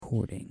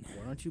recording.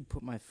 Why don't you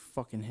put my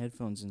fucking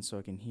headphones in so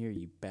I can hear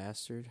you,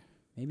 bastard?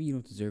 Maybe you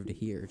don't deserve to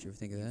hear. Did you ever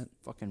think of that?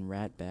 Fucking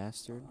rat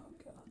bastard. Oh,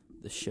 God.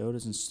 The show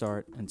doesn't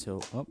start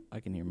until... Oh, I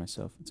can hear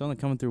myself. It's only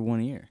coming through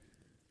one ear.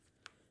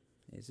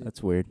 Is it?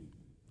 That's weird.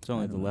 It's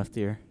only the know. left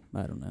ear.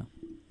 I don't know.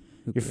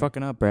 You're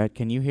fucking up, Brad.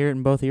 Can you hear it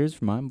in both ears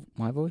from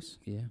my voice?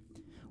 Yeah.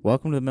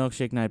 Welcome to the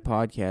Milkshake Night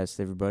Podcast,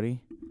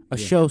 everybody. A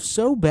Yeah. show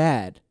so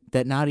bad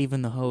that not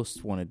even the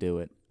hosts want to do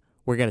it.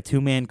 We got a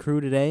two-man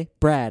crew today.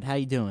 Brad, how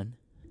you doing?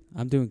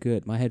 I'm doing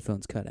good. My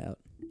headphones cut out.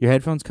 Your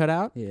headphones cut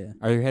out? Yeah.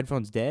 Are your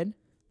headphones dead?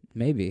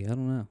 Maybe. I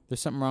don't know. There's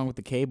something wrong with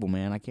the cable,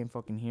 man. I can't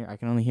fucking hear. I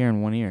can only hear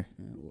in one ear.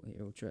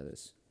 We'll try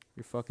this.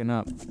 You're fucking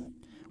up.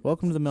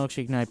 Welcome to the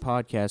Milkshake Night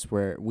Podcast,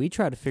 where we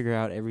try to figure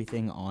out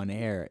everything on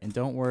air and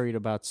don't worry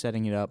about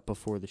setting it up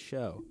before the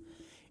show.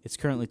 It's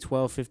currently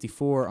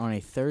 12:54 on a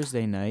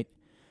Thursday night.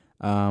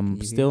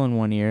 Still in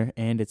one ear,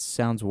 and it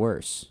sounds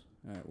worse.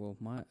 All right. Well,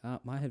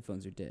 my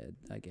headphones are dead,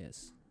 I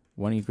guess.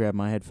 Why don't you grab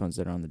my headphones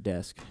that are on the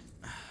desk?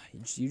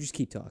 You just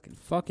keep talking.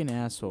 Fucking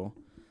asshole.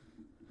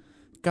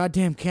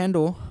 Goddamn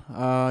Kendall.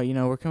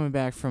 We're coming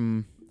back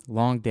from a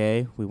long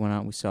day. We went out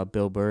and we saw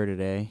Bill Burr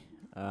today,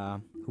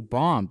 who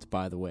bombed,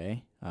 by the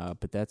way.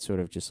 But that's sort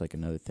of just like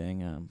another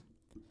thing.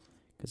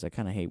 Because I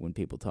kind of hate when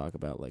people talk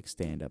about like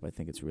stand-up. I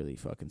think it's really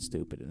fucking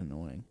stupid and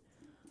annoying.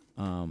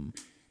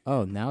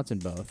 Now it's in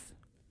both.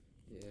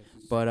 Yeah.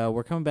 But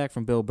we're coming back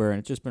from Bill Burr, and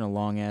it's just been a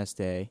long-ass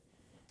day.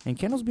 And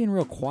Kendall's being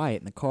real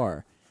quiet in the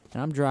car.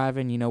 And I'm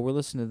driving, we're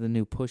listening to the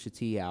new Pusha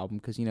T album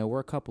because,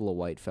 we're a couple of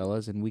white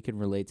fellas and we can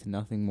relate to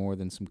nothing more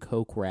than some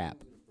coke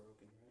rap.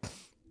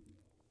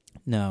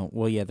 No,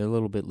 well, yeah, they're a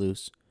little bit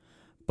loose.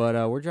 But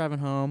we're driving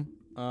home,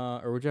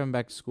 or we're driving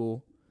back to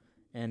school,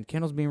 and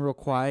Kendall's being real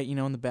quiet,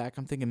 in the back.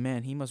 I'm thinking,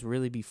 man, he must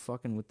really be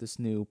fucking with this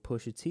new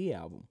Pusha T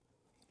album.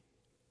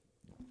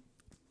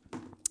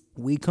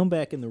 We come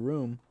back in the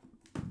room.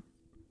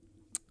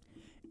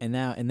 And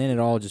then it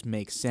all just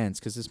makes sense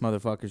because this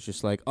motherfucker's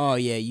just like, oh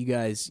yeah, you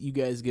guys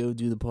go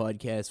do the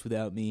podcast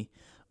without me.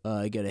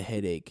 I got a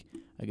headache.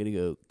 I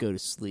gotta go to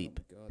sleep.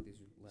 God, these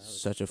are loud.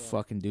 Such a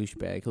fucking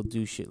douchebag. He'll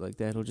do shit like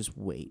that. He'll just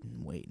wait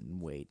and wait and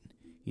wait.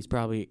 He's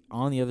probably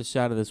on the other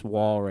side of this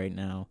wall right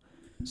now,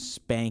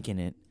 spanking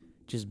it,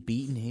 just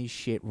beating his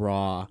shit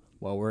raw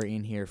while we're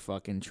in here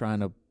fucking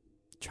trying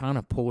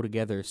to pull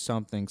together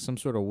something, some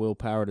sort of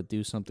willpower to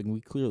do something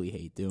we clearly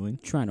hate doing.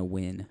 Trying to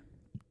win.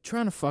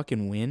 Trying to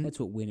fucking win. That's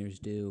what winners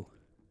do.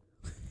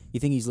 You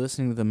think he's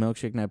listening to the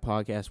Milkshake Night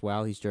Podcast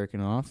while he's jerking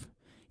off?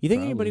 You think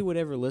Probably. anybody would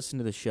ever listen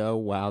to the show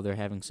while they're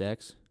having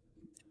sex?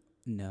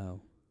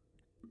 No.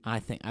 I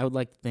would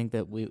like to think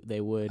that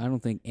they would. I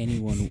don't think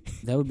anyone...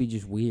 that would be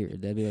just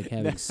weird. That'd be like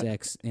having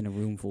sex in a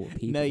room full of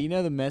people.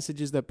 No, the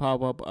messages that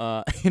pop up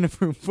in a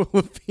room full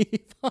of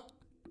people?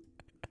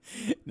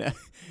 No.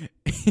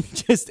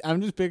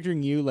 I'm just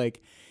picturing you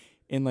like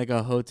in like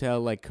a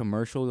hotel like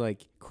commercial,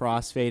 like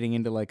crossfading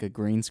into like a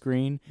green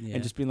screen,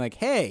 and just being like,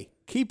 "Hey,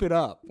 keep it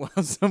up,"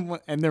 while someone,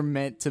 and they're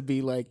meant to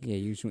be like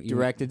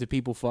directed to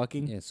people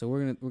fucking. Yeah, so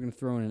we're gonna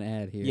throw in an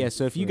ad here. Yeah,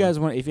 so if you guys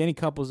want, if any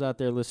couples out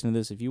there listening to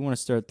this, if you want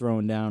to start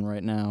throwing down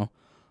right now,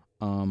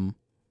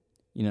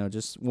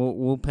 just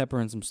we'll pepper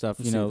in some stuff,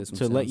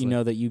 to let you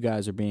know that you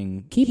guys are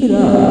being keep it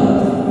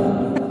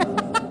up.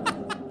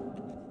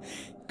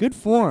 Good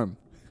form.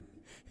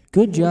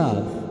 Good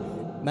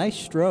job. Nice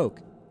stroke.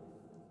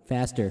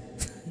 Faster.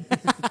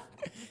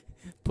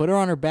 Put her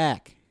on her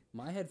back.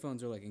 My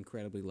headphones are like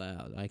incredibly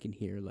loud. I can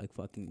hear like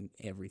fucking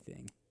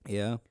everything.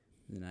 Yeah.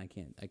 And I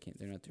can't.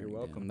 They're not turning. You're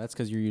welcome. Down. That's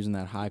because you're using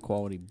that high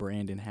quality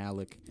Brandon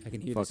Halleck. I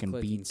can hear fucking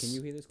this clicking. beats. Can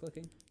you hear this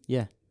clicking?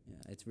 Yeah. Yeah,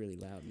 it's really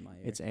loud in my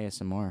ear. It's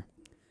ASMR.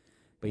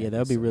 But Yeah, yeah, that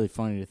would be so- really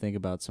funny to think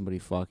about somebody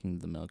fucking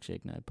the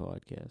Milkshake Night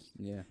Podcast.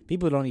 Yeah.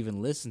 People don't even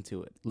listen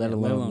to it, let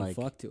alone like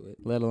fuck to it.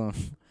 let alone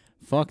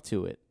fuck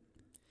to it.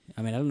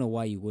 I mean, I don't know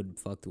why you would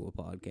fuck to a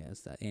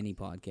podcast, any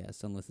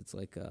podcast, unless it's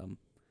like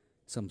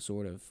some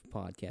sort of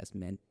podcast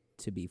meant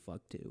to be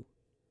fucked to.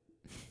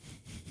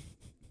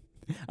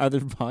 Are there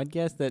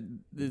podcasts that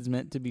is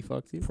meant to be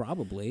fucked to?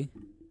 Probably.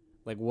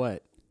 Like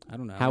what? I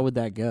don't know. How would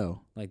that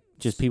go? Like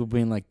Just people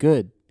being like,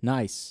 good,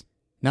 nice.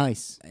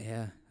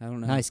 Yeah, I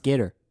don't know. Nice, get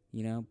her.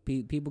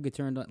 People get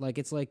turned on. Like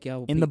it's like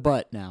how In the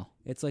butt now.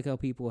 It's like how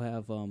people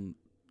have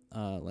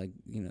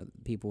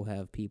people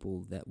have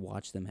people that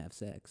watch them have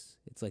sex.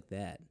 It's like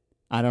that.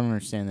 I don't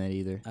understand that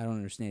either. I don't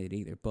understand it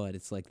either, but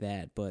it's like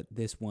that. But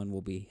this one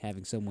will be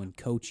having someone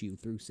coach you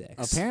through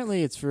sex.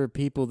 Apparently it's for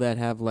people that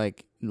have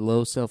like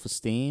low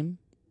self-esteem.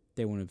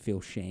 They want to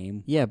feel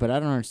shame. Yeah, but I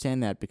don't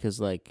understand that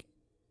because like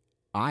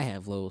I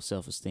have low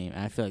self-esteem.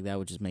 And I feel like that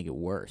would just make it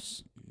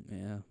worse.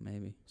 Yeah,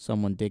 maybe.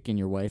 Someone dicking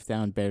your wife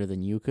down better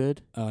than you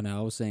could? Oh, no,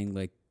 I was saying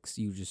like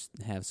you just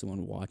have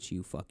someone watch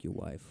you fuck your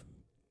wife.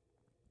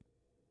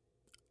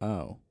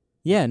 Oh.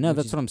 Yeah, no, Which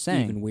that's is what I'm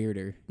saying. Even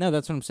weirder. No,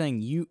 that's what I'm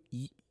saying.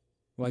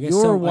 Well, I guess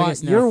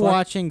you're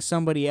watching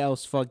somebody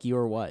else fuck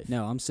your wife.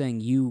 No, I'm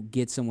saying you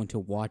get someone to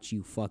watch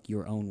you fuck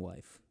your own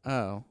wife.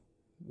 Oh.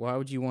 Why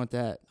would you want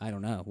that? I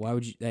don't know. Why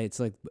would you? It's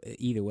like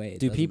either way.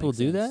 Do people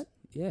do that?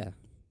 Yeah.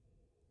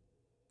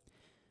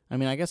 I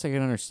mean, I guess I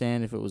could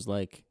understand if it was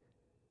like,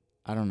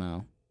 I don't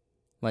know,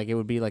 like it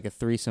would be like a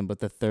threesome, but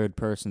the third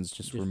person's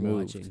just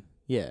removed. Watching.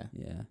 Yeah.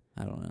 Yeah,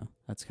 I don't know.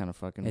 That's kind of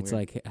fucking It's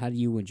weird. like, how do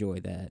you enjoy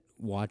that,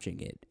 watching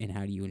it, and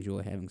how do you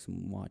enjoy having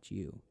someone watch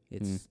you?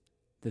 It's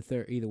the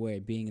third. Either way,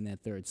 being in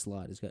that third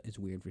slot is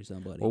weird for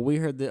somebody. Well, we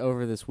heard that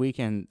over this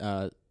weekend,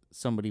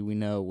 somebody we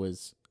know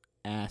was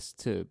asked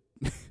to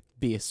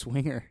be a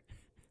swinger.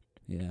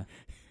 Yeah.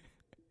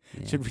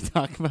 Should we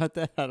talk about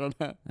that? I don't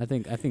know. I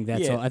think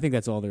that's all. I think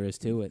that's all there is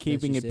to it.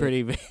 Keeping it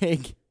pretty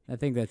vague. I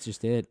think that's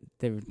just it.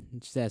 They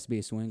just has to be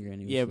a swinger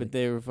anyway. Yeah, but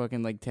they were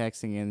fucking like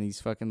texting and he's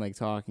fucking like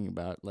talking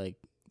about like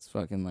his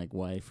fucking like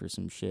wife or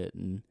some shit,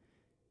 and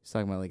he's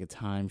talking about like a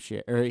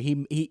timeshare, or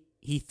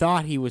he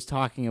thought he was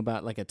talking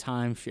about like a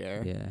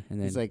timeshare. Yeah, and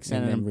then he's like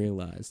and then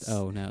realized,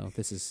 oh no,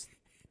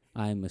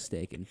 I'm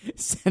mistaken.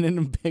 Sending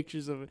him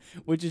pictures of it,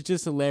 which is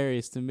just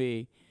hilarious to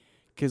me.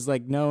 Cause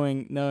like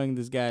knowing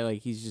this guy,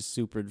 like he's just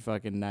super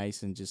fucking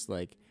nice and just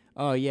like,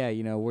 oh yeah,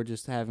 you know, we're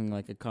just having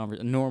like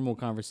a normal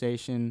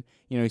conversation.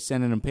 You know, he's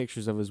sending him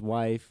pictures of his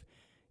wife.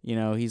 You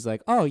know, he's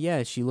like, oh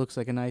yeah, she looks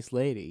like a nice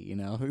lady. You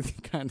know,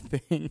 kind of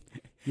thing.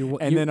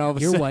 Then all of a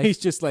sudden he's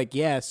just like,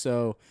 yeah,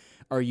 so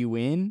are you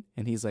in?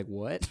 And he's like,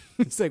 what?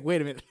 He's like,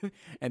 wait a minute.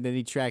 And then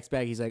he tracks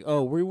back. He's like,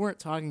 oh, we weren't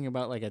talking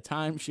about like a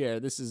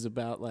timeshare. This is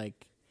about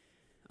like.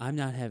 I'm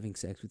not having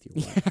sex with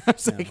your wife. I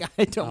was like,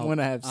 I don't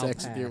want to have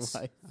sex with your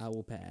wife. I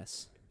will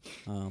pass.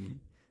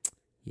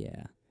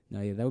 Yeah.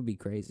 No, yeah, that would be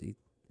crazy.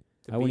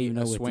 I wouldn't even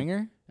know what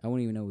swinger? I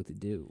wouldn't even know what to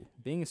do.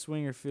 Being a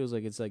swinger feels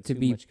like it's like too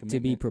much commitment. To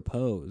be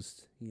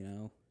proposed, you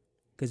know?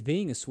 Because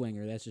being a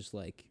swinger, that's just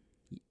like,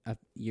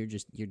 you're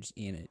just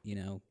in it, you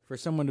know? For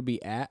someone to be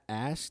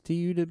asked to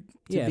you to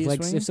be a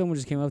like swinger? If someone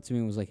just came up to me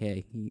and was like,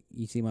 hey,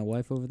 you see my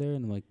wife over there?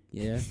 And I'm like,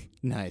 yeah.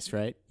 Nice,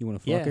 right? You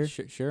want to fuck her?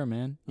 Sure,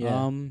 man.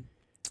 Yeah.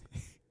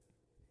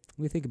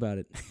 What do you think about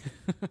it?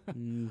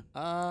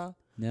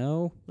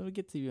 No? Let me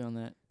get to you on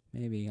that.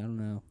 Maybe. I don't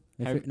know.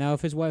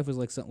 If his wife was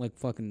like something like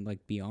fucking like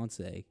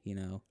Beyonce, you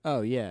know?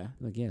 Oh, yeah.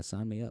 Like, yeah,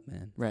 sign me up,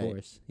 man. Right. Of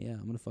course. Yeah,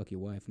 I'm going to fuck your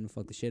wife. I'm going to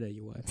fuck the shit out of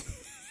your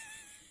wife.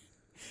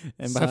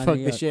 And by fuck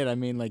the shit, I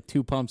mean like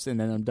 2 pumps and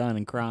then I'm done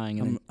and crying.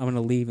 And I'm going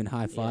to leave and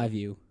high five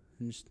you.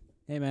 And just,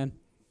 hey, man.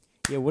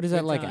 Yeah, what is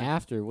that like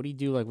after? What do you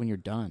do like when you're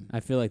done? I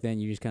feel like then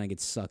you just kind of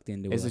get sucked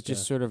into it. Is it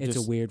just sort of it's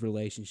a weird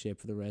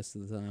relationship for the rest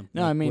of the time?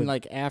 No, I mean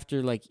like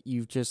after like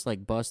you've just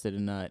like busted a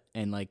nut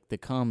and like the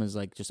cum is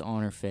like just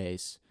on her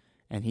face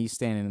and he's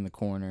standing in the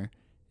corner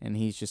and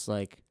he's just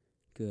like,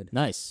 good.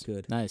 Nice.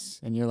 Good. Nice.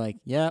 And you're like,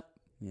 yep,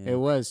 it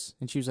was.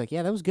 And she was like,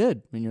 yeah, that was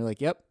good. And you're like,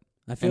 yep.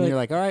 And you're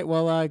like, all right,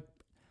 well, I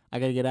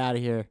got to get out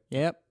of here.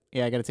 Yep.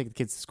 Yeah, I got to take the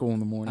kids to school in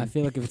the morning. I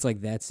feel like if it's like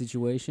that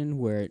situation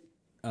where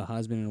a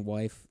husband and a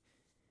wife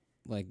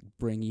like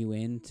bring you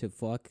in to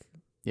fuck,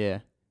 yeah,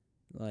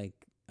 like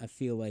I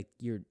feel like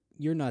you're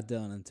not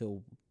done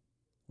until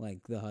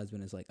like the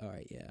husband is like, all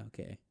right, yeah,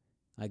 okay,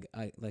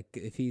 I like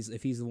if he's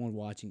the one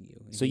watching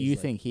you. So you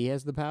think he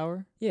has the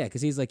power? Yeah,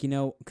 because he's like, you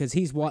know, because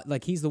he's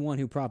he's the one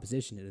who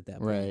propositioned it at that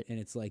point, right? And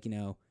it's like, you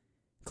know,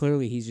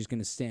 clearly he's just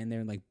gonna stand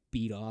there and like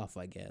beat off,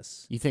 I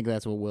guess. You think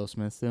that's what Will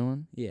Smith's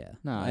doing? Yeah.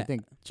 No, I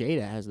think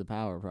Jada has the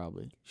power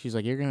probably. She's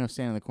like, you're gonna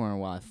stand in the corner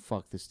while I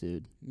fuck this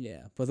dude.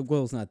 Yeah, but the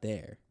Will's not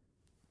there.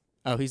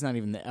 Oh, he's not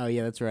even there. Oh,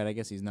 yeah, that's right. I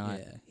guess he's not.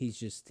 Yeah, he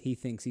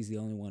thinks he's the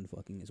only one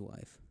fucking his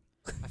wife.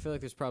 I feel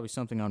like there's probably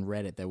something on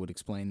Reddit that would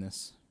explain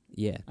this.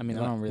 Yeah. I mean,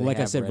 I don't really like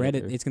have I said,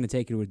 Reddit, or... it's going to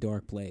take you to a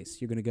dark place.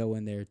 You're going to go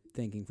in there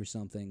thinking for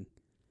something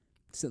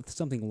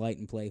light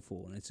and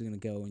playful, and it's going to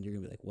go, and you're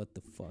going to be like, what the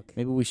fuck?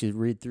 Maybe we should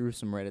read through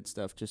some Reddit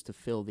stuff just to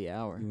fill the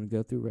hour. You want to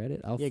go through Reddit?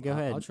 Yeah, go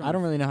ahead. I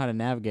don't really know how to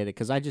navigate it,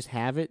 because I just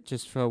have it,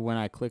 just for when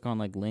I click on,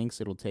 like, links,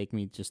 it'll take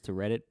me just to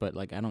Reddit, but,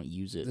 like, I don't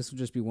use it. This will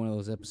just be one of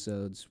those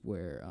episodes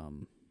where,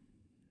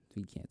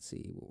 you can't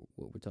see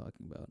what we're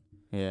talking about.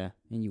 Yeah.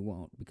 And you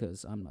won't,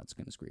 because I'm not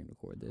going to screen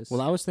record this.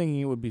 Well, I was thinking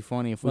it would be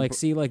funny if we...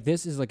 Like,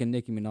 this is like a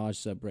Nicki Minaj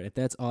subreddit.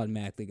 That's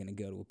automatically going to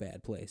go to a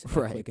bad place if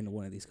I click into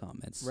one of these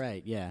comments.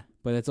 Right, yeah.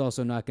 But it's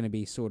also not going to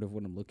be sort of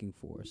what I'm looking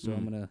for. So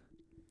I'm going to...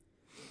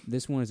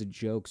 This one is a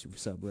jokes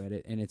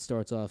subreddit, and it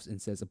starts off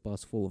and says a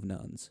bus full of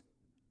nuns.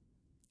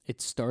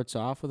 It starts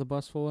off with a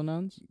bus full of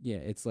nuns? Yeah,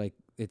 it's like...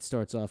 It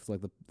starts off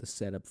like the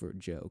setup for a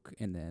joke,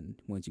 and then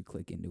once you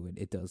click into it,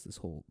 it does the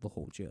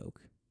whole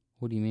joke.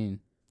 What do you mean?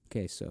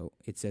 Okay, so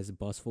it says a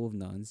bus full of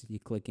nuns. You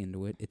click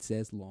into it. It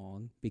says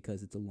long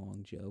because it's a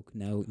long joke.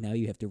 Now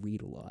you have to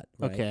read a lot,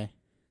 right? Okay.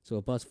 So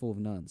a bus full of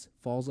nuns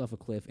falls off a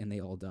cliff and they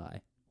all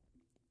die.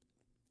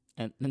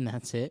 And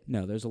that's it?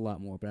 No, there's a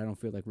lot more, but I don't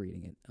feel like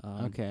reading it.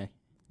 Okay.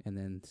 And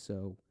then,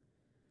 so,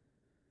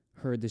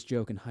 heard this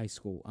joke in high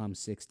school. I'm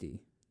 60.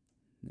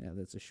 Yeah,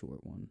 that's a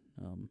short one.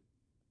 God,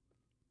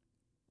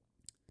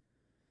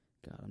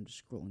 I'm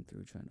just scrolling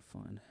through trying to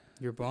find.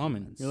 You're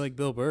bombing. You're like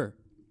Bill Burr.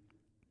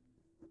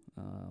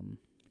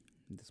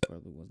 This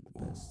probably wasn't the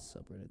best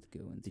subreddit to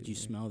go into. Did you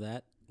smell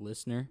that,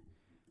 listener?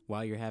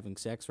 While you're having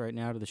sex right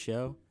now to the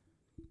show,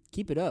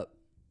 keep it up.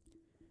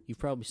 You've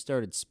probably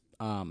started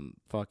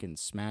fucking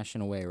smashing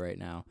away right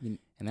now, and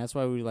that's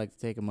why we like to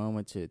take a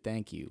moment to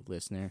thank you,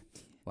 listener.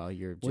 While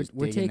you're just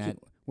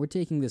we're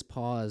taking this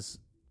pause,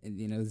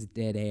 this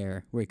dead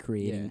air we're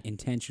creating Yeah.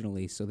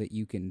 intentionally so that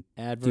you can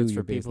Adverts do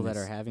your for people that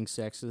business. are having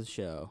sex with the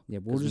show. Yeah,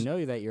 Because we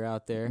know that you're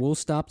out there. We'll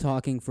stop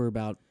talking for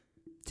about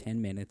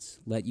 10 minutes,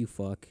 let you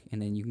fuck, and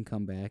then you can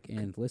come back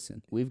and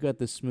listen. We've got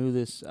the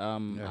smoothest.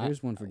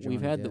 Here's one for Johnny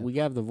Depp. We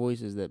have the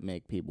voices that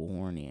make people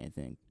horny. I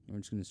think. We're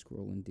just gonna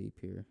scroll in deep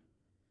here.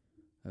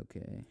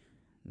 Okay,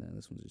 no,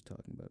 this one's just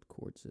talking about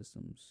court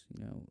systems.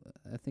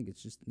 I think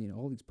it's just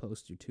all these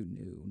posts are too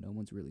new. No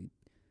one's really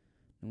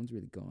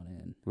gone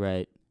in.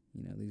 Right.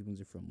 These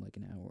ones are from like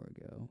an hour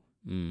ago.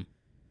 Mm.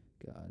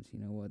 God, you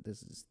know what?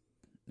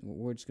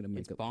 We're just gonna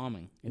make It's up.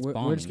 bombing.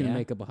 We're just gonna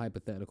make up a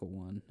hypothetical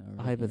one. All a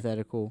right,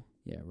 hypothetical.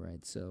 Yeah,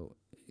 right. So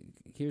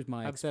here's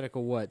my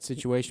Hypothetical what?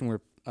 Situation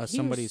where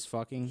somebody's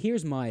fucking?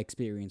 Here's my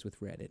experience with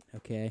Reddit,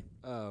 okay?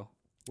 Oh.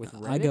 With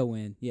Reddit?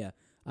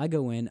 I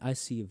go in, I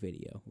see a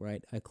video,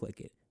 right? I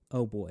click it.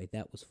 Oh boy,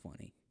 that was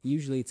funny.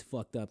 Usually it's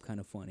fucked up kind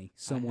of funny.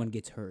 Someone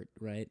gets hurt,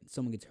 right?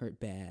 Someone gets hurt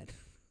bad.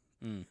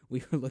 Mm.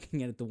 We were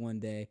looking at it the one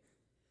day,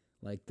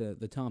 like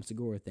the Tom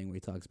Segura thing where he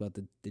talks about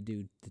the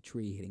dude, the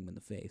tree hitting him in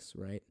the face,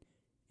 right?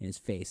 And his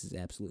face is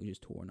absolutely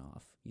just torn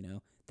off,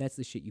 That's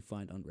the shit you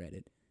find on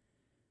Reddit.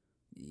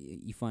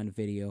 You find a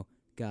video,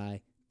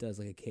 guy does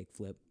like a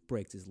kickflip,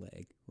 breaks his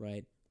leg,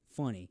 right?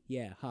 Funny,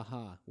 yeah,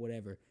 haha,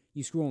 whatever.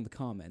 You scroll in the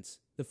comments,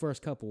 the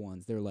first couple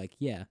ones, they're like,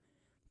 yeah,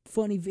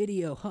 funny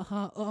video,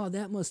 haha, oh,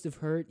 that must have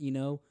hurt,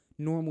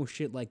 normal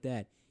shit like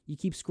that. You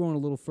keep scrolling a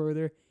little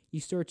further, you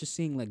start just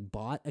seeing like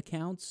bot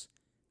accounts,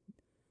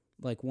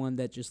 like one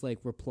that just like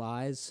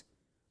replies,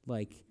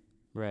 like,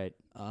 right.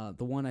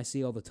 The one I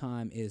see all the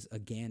time is a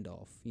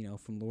Gandalf,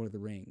 from Lord of the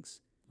Rings.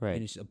 Right.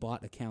 And it's a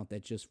bot account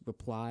that just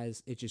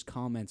replies, it just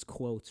comments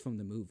quotes from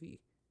the movie.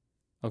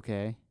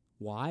 Okay.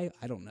 Why?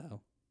 I don't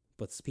know.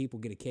 But people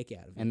get a kick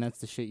out of it. And that's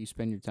the shit you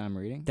spend your time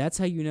reading? That's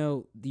how you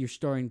know you're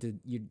starting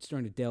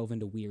to delve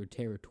into weird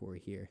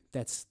territory here.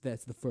 That's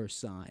the first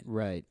sign.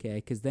 Right. Okay?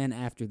 Because then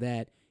after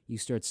that, you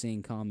start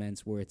seeing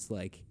comments where it's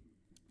like,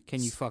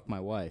 can you fuck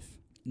my wife?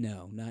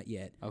 No, not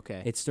yet.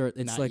 Okay. It's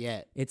not like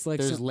yet. It's like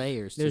there's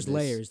layers. There's to this.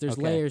 layers. There's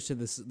okay. layers to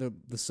this the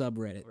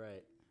subreddit.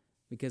 Right.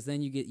 Because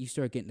then you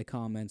start getting the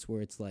comments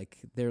where it's like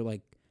they're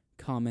like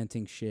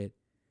commenting shit.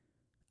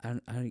 I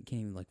can't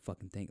even like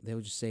fucking think. They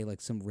would just say like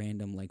some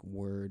random like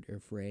word or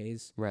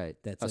phrase. Right.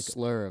 That's a like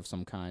slur of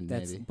some kind.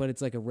 Maybe. But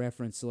it's like a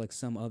reference to like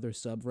some other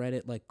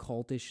subreddit like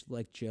cultish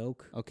like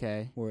joke.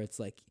 Okay. Where it's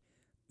like,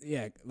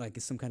 yeah, like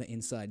it's some kind of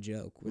inside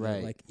joke. Where right.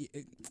 they're like,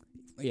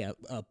 yeah,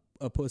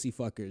 pussy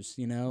fuckers,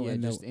 Yeah,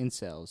 and just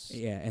incels.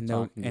 Yeah, and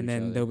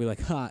then they'll be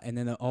like, ha, and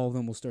then all of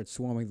them will start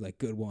swarming like,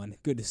 good one,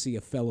 good to see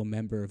a fellow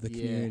member of the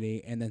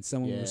community, and then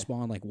someone will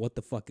respond like, what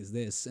the fuck is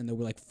this? And they'll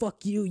be like,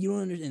 fuck you, you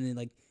don't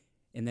understand,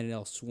 and then it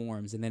all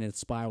swarms, and then it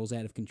spirals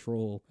out of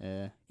control.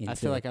 Yeah, into I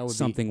feel like I would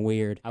something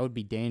weird. I would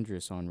be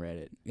dangerous on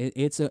Reddit.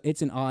 It's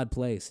an odd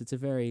place. It's a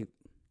very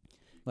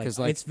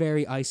it's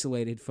very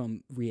isolated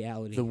from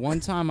reality. The one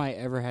time I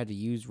ever had to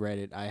use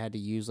Reddit, I had to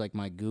use like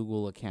my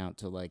Google account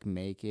to like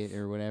make it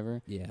or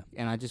whatever. Yeah.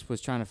 And I just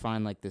was trying to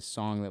find like this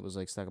song that was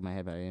like stuck in my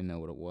head, but I didn't know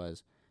what it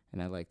was.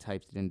 And I like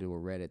typed it into a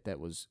Reddit that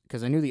was,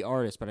 because I knew the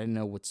artist, but I didn't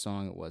know what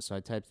song it was. So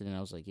I typed it in.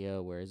 I was like,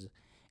 yo, where is it?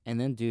 And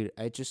then, dude,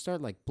 it just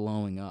started like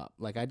blowing up.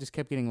 Like I just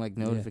kept getting like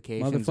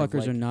notifications.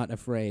 Motherfuckers are not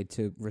afraid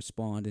to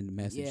respond and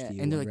message to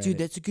you. And they're like, dude,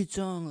 that's a good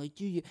song. Like,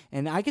 dude,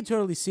 and I could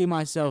totally see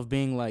myself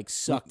being like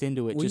sucked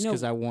into it just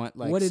because I want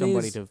like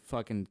somebody to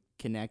fucking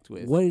connect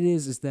with. What it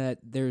is that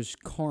there's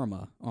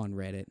karma on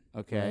Reddit.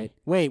 Okay. Right?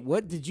 Wait,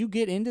 what? Did you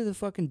get into the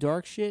fucking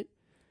dark shit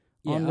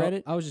on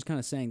Reddit? I was just kind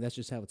of saying that's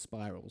just how it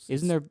spirals.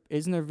 Isn't there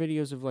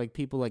videos of like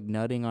people like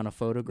nutting on a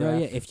photograph? No,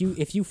 yeah. If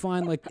you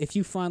find like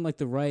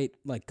the right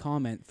like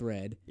comment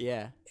thread,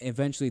 yeah,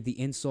 eventually the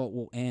insult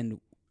will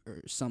end,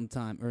 or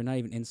sometime, or not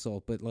even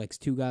insult, but like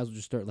two guys will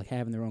just start like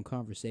having their own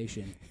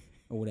conversation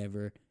or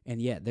whatever.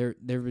 And yeah, there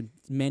have been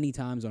many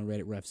times on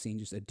Reddit where I've seen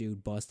just a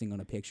dude busting on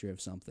a picture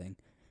of something,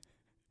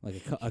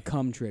 like a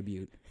cum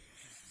tribute.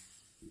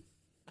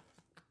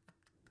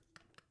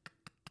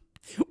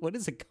 What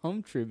is a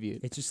cum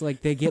tribute? It's just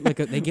like they get like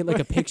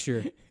a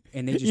picture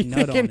and they just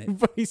nut on it.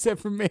 Anybody's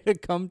ever made a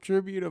cum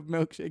tribute of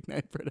Milkshake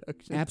Night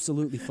Productions?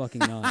 Absolutely fucking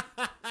not.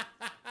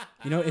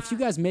 If you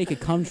guys make a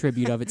cum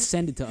tribute of it,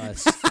 send it to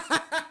us.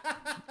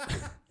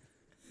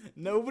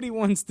 Nobody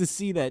wants to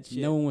see that shit.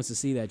 No one wants to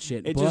see that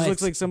shit. It just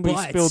looks like somebody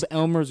spilled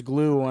Elmer's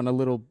glue on a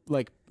little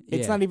like.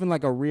 It's not even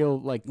like a real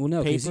like. Well,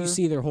 no, because you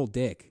see their whole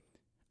dick.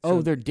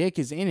 So, their dick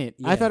is in it.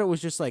 Yeah. I thought it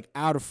was just like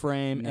out of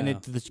frame,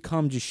 and the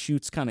cum just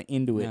shoots kind of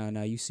into it.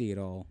 No, you see it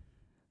all,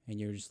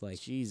 and you're just like,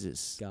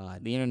 Jesus,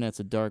 God, the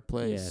internet's a dark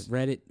place.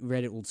 Yeah,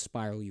 Reddit will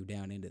spiral you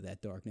down into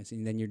that darkness,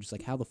 and then you're just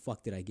like, how the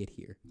fuck did I get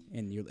here?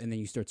 And then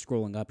you start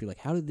scrolling up. You're like,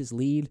 how did this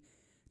lead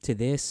to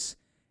this?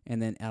 And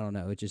then I don't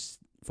know. It just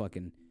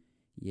fucking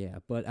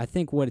But I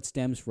think what it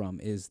stems from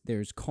is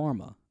there's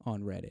karma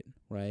on Reddit,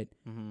 right?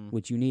 Mm-hmm.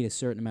 Which you need a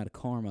certain amount of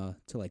karma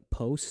to like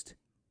post.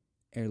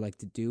 Or like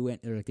to do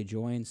it, or like to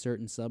join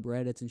certain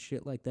subreddits and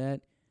shit like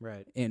that.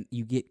 Right. And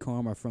you get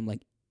karma from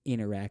like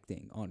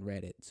interacting on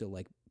Reddit. So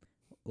like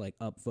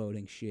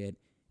upvoting shit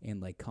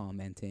and like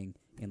commenting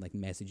and like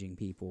messaging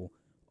people,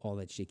 all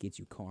that shit gets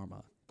you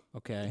karma.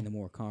 Okay. And the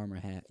more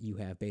karma you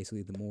have,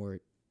 basically, the more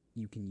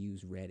you can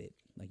use Reddit.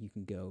 Like, you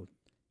can go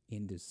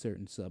into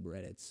certain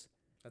subreddits.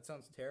 That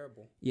sounds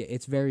terrible. Yeah,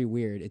 it's very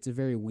weird. It's a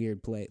very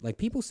weird play. Like,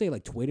 people say,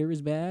 like, Twitter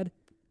is bad.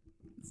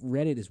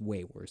 Reddit is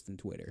way worse than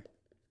Twitter.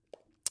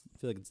 I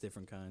feel like it's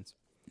different kinds.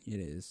 It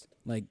is.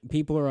 Like,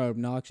 people are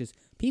obnoxious.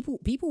 People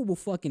will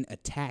fucking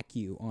attack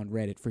you on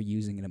Reddit for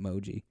using an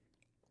emoji.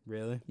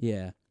 Really?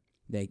 Yeah.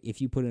 Like,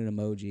 if you put an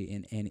emoji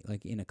in any,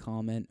 like, in a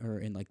comment or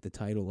in, like, the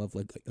title of,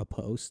 like, a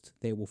post,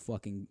 they will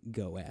fucking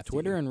go after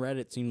Twitter you. and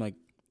Reddit seem like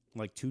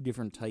two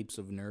different types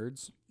of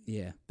nerds.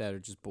 Yeah. That are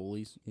just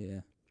bullies.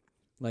 Yeah.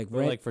 Like,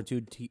 like for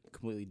two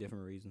completely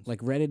different reasons. Like,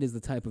 Reddit is the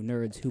type of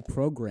nerds who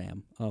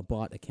program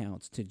bot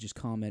accounts to just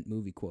comment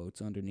movie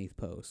quotes underneath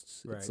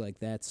posts. Right. It's like,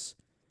 that's,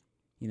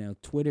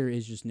 Twitter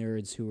is just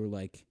nerds who are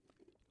like,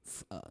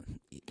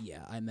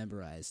 yeah, I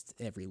memorized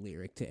every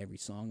lyric to every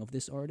song of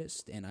this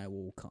artist, and I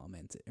will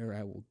comment it, or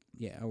I will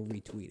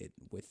retweet it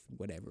with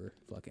whatever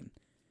fucking.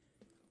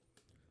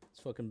 It's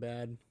fucking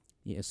bad.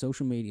 Yeah,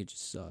 social media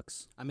just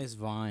sucks. I miss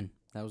Vine.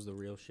 That was the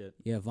real shit.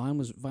 Yeah, Vine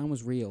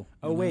was real.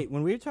 Oh, wait.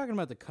 When we were talking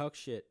about the cuck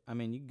shit, I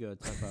mean, you can go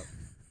talk about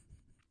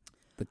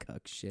the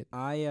cuck shit.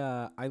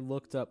 I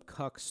looked up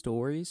cuck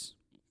stories.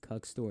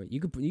 Cuck story.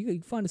 You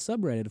could find a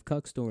subreddit of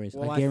cuck stories.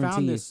 Well, I guarantee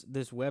found you.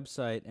 this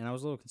website, and I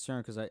was a little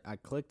concerned because I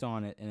clicked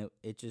on it, and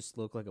it just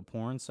looked like a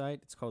porn site.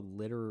 It's called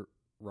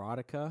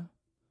Literotica.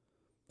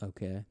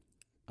 Okay.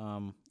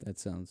 That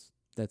sounds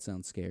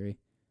scary.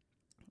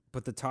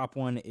 But the top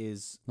one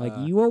is like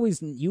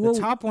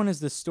top one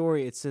is the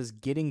story. It says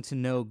getting to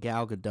know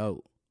Gal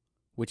Gadot,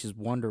 which is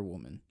Wonder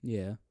Woman.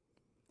 Yeah.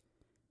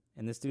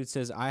 And this dude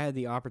says I had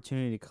the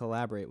opportunity to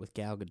collaborate with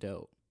Gal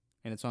Gadot,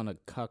 and it's on a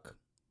cuck.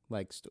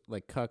 Like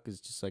cuck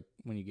is just like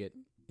when you get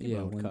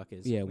know what cuck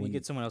is. Yeah, when you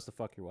get someone else to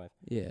fuck your wife.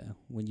 Yeah,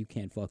 when you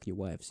can't fuck your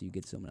wife, so you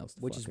get someone else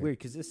to Which fuck is her. weird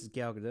because this is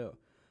Gal Gadot.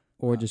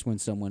 Or just when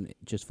someone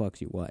just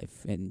fucks your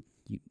wife, and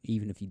you,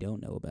 even if you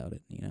don't know about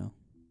it,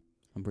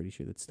 I'm pretty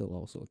sure that's still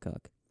also a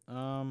cuck.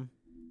 I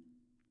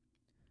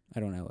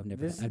don't know. I've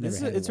never had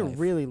it's a a wife.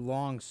 really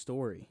long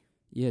story.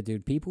 Yeah,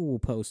 dude. People will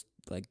post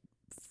like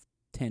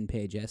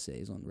 10-page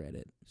essays on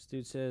Reddit. This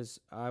dude says,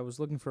 I was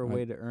looking for a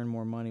way to earn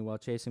more money while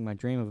chasing my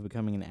dream of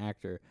becoming an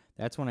actor.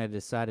 That's when I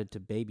decided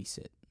to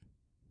babysit.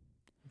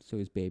 So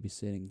he's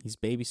babysitting. He's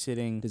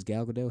babysitting. Does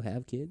Gal Gadot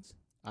have kids?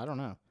 I don't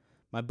know.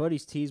 My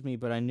buddies teased me,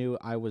 but I knew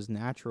I was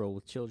natural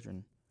with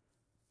children.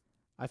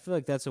 I feel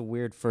like that's a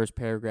weird first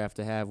paragraph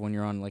to have when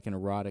you're on like an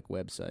erotic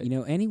website.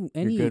 Any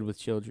you're good with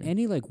children.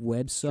 Any like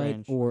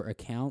website Strange. or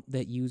account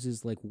that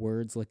uses like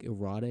words like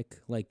erotic,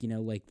 like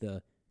like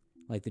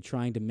the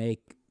trying to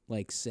make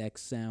like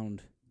sex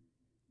sound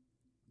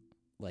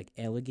like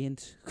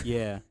elegant.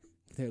 Yeah.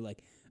 They're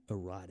like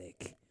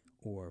erotic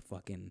or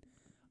fucking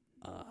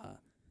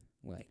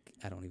like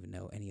I don't even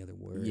know any other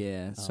word.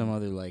 Yeah, some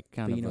other like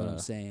kind but of you know what I'm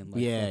saying?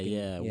 Like yeah, fucking,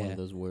 yeah, one of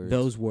those words.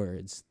 Those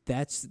words.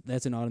 That's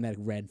an automatic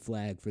red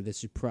flag for this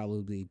should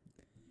probably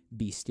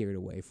be steered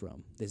away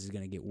from. This is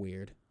going to get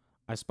weird.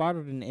 I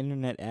spotted an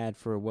internet ad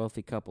for a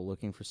wealthy couple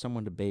looking for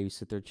someone to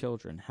babysit their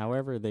children.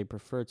 However, they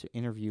prefer to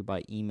interview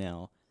by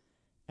email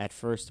at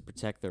first to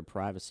protect their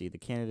privacy. The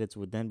candidates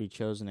would then be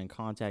chosen and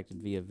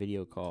contacted via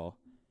video call.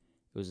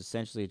 It was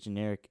essentially a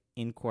generic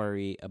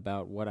inquiry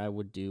about what I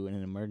would do in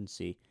an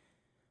emergency.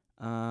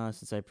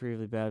 Since I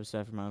previously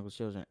babysat for my uncle's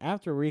children.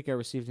 After a week, I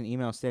received an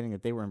email stating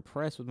that they were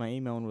impressed with my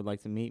email and would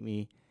like to meet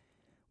me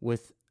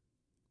with,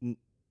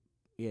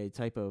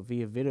 typo,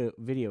 via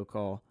video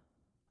call.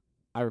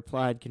 I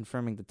replied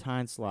confirming the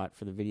time slot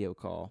for the video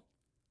call.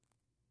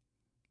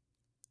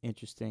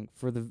 Interesting.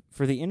 For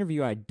the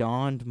interview, I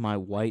donned my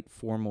white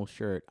formal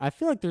shirt. I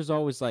feel like there's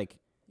always like,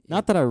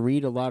 not that I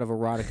read a lot of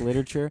erotic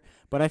literature,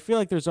 but I feel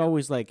like there's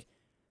always like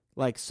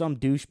some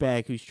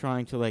douchebag who's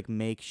trying to like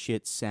make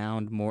shit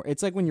sound more.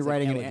 It's like when you're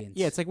writing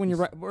it's like when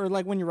you're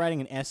when you're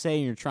writing an essay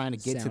and you're trying to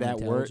get to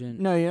that word.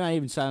 No, you're not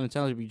even sound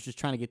intelligent, but you're just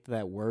trying to get to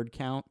that word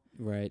count.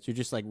 Right. So you're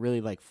just like really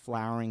like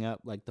flowering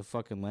up like the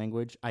fucking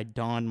language. I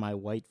donned my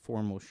white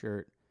formal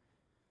shirt.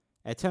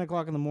 At 10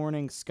 o'clock in the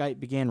morning, Skype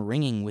began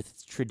ringing with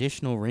its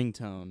traditional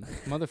ringtone.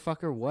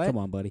 Motherfucker, what? Come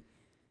on, buddy.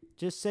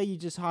 Just say you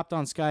just hopped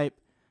on Skype.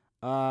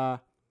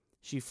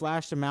 She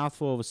flashed a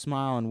mouthful of a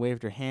smile and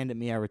waved her hand at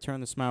me. I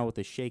returned the smile with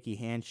a shaky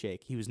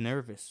handshake. He was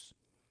nervous.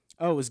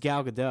 Oh, it was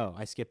Gal Gadot.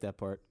 I skipped that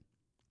part.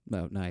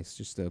 Oh, nice.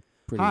 Just a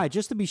pretty... Hi,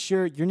 just to be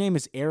sure, your name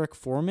is Eric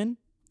Foreman?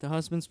 The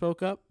husband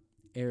spoke up.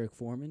 Eric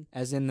Foreman?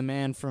 As in the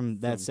man from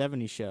that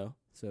 70s show.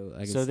 So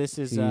I guess this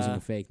is using a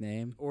fake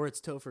name. Or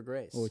it's Topher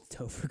Grace. Or it's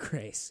Topher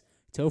Grace.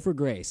 Topher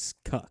Grace.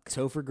 Cuck.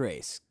 Topher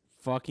Grace.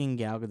 Fucking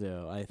Gal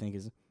Gadot, I think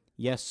is...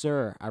 Yes,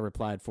 sir, I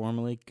replied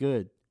formally.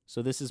 Good.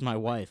 So this is my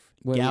wife,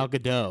 Gal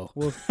Gadot.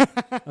 Well,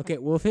 okay,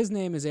 well, if his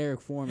name is Eric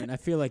Foreman, I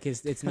feel like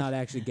it's not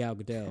actually Gal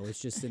Gadot. It's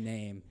just a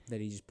name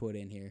that he just put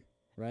in here,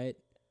 right?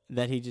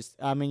 That he just...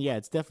 I mean, yeah,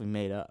 it's definitely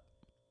made up.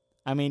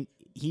 I mean,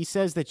 he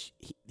says that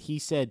he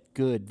said,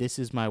 "Good, this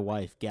is my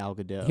wife, Gal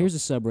Gadot." Here's a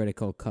subreddit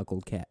called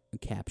Cuckold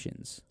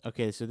Captions.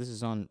 Okay, so this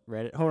is on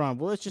Reddit. Hold on,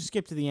 well, let's just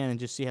skip to the end and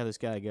just see how this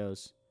guy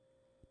goes.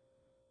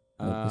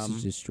 Look, this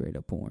is just straight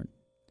up porn.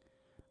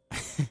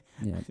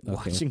 Yeah, okay.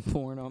 Watching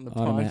porn on the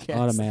podcast.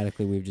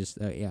 Automatically, we've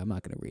just I'm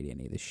not gonna read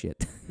any of this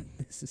shit.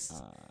 This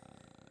is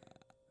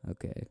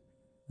okay.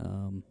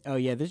 Oh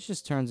yeah, this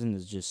just turns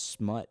into just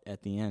smut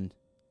at the end.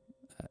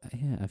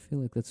 Yeah, I feel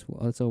like that's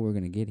all we're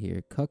gonna get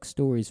here. Cuck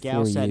stories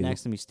Gal for sat you.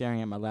 next to me,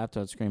 staring at my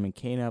laptop screen, and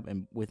came up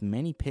and with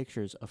many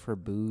pictures of her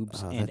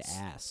boobs and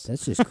ass.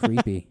 That's just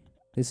creepy.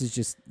 This is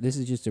just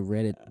a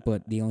Reddit,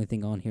 but the only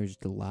thing on here is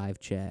just a live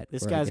chat.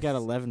 This guy's got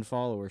 11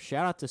 followers.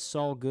 Shout out to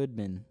Saul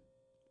Goodman.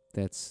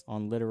 That's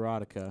on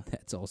Literotica.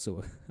 That's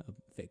also a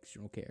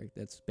fictional character.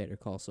 That's Better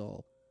Call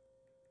Saul.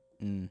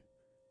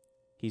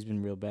 He's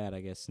been real bad,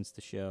 I guess, since the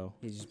show.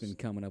 He's just been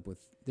coming up with...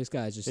 This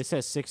guy's just... This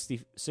has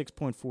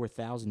 66.4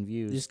 thousand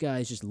views. This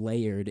guy's just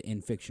layered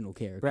in fictional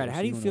characters. Brad,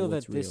 how do you feel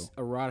that this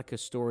erotica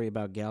story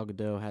about Gal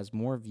Gadot has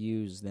more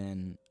views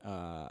than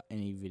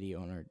any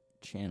video on our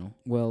channel?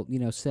 Well,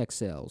 sex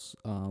sells.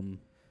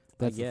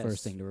 That's the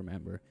first thing to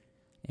remember.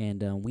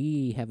 And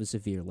we have a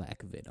severe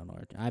lack of it on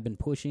our... I've been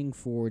pushing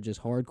for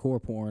just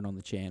hardcore porn on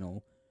the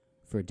channel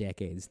for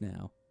decades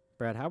now.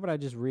 Brad, how about I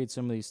just read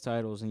some of these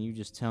titles and you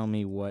just tell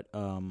me what...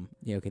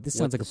 Yeah, okay. This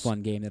sounds like a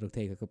fun game that'll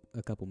take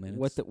a couple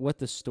minutes. What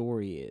the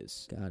story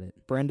is. Got it.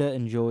 Brenda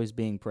enjoys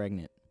being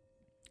pregnant.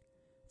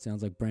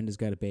 Sounds like Brenda's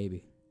got a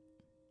baby.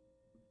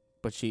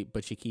 But she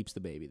keeps the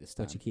baby this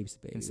time. But she keeps the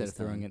baby instead of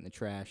throwing it in the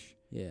trash.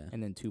 Yeah.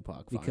 And then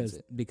Tupac finds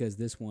it. Because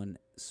this one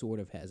sort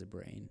of has a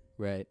brain.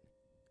 Right.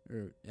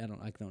 Or I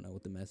don't know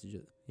what the message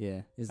is.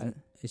 Yeah.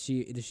 Does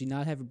she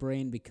not have a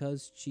brain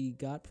because she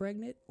got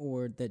pregnant,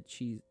 or did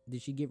she get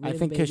rid of the baby? I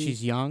think because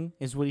she's young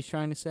is what he's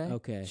trying to say.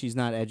 Okay. She's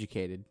not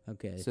educated.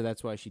 Okay. So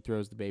that's why she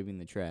throws the baby in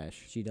the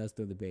trash. She does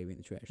throw the baby in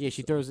the trash. Yeah,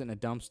 she throws it in a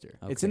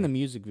dumpster. Okay. It's in the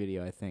music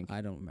video, I think.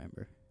 I don't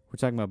remember. We're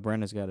talking about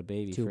Brenda's got a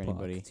baby for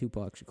anybody.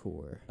 Tupac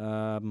Shakur.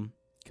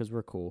 Because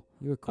we're cool.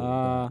 You're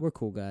cool. We're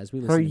cool guys. We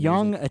listen her to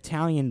young music.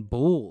 Italian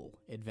bull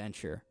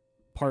adventure.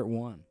 Part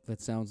 1.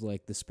 That sounds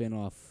like the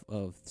spin-off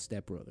of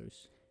Step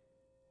Brothers.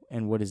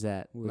 And what is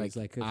that? Where it's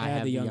like, I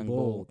had the young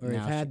bull. Or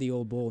I've had the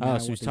old bull. Oh,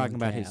 so he's talking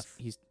about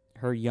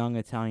her young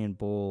Italian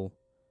bull.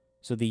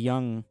 So the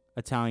young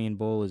Italian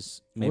bull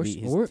is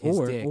maybe his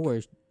dick.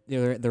 Or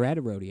they're at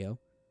a rodeo,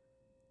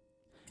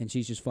 and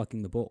she's just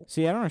fucking the bull.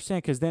 See, I don't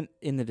understand, because then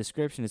in the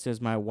description it says,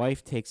 my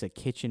wife takes a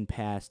kitchen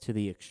pass to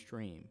the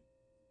extreme.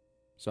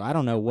 So I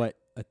don't know what...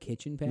 A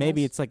kitchen pass?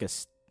 Maybe it's like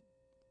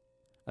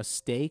a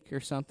steak or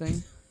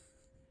something.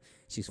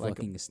 She's like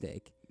fucking a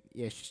steak.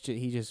 Yeah,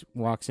 he just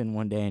walks in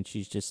one day and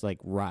she's just like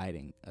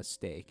riding a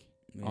steak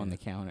on the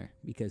counter.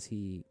 Because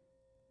he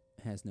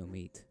has no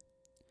meat.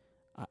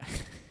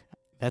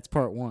 That's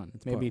part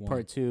 1. Maybe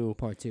part 2.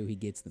 Part 2, he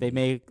gets the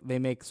meat. They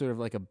make sort of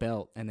like a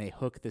belt and they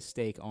hook the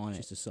steak on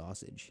just a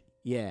sausage.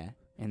 Yeah,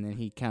 and then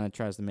he kind of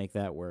tries to make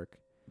that work.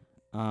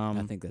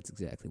 I think that's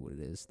exactly what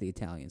it is. The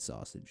Italian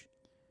sausage.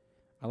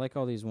 I like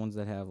all these ones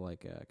that have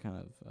like a kind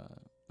of...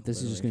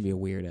 This is just going to be a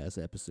weird-ass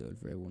episode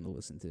for everyone to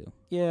listen to.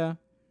 Yeah.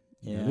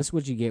 Yeah. This is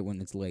what you get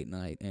when it's late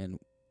night and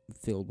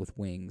filled with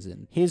wings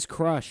and... His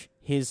crush,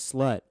 his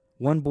slut.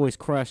 One boy's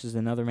crush is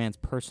another man's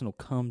personal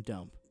cum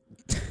dump.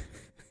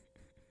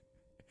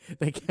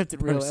 They kept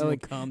it real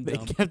elegant. They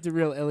kept it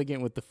real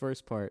elegant with the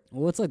first part.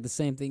 Well, it's like the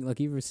same thing.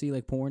 Like, you ever see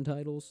like porn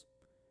titles?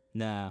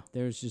 No.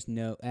 There's just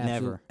no...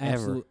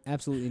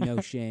 absolutely no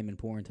shame in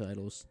porn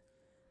titles.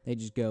 They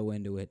just go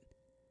into it.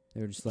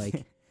 They're just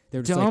like...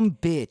 Dumb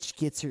bitch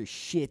gets her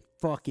shit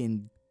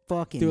fucking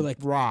they're like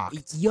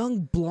rocked.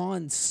 Young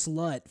blonde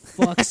slut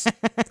fucks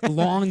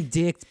long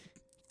dicked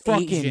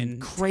fucking Asian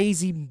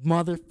crazy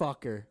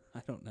motherfucker.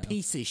 I don't know.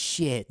 Piece of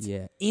shit.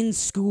 Yeah. In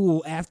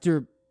school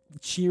after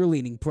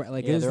cheerleading,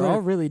 they're all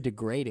really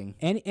degrading.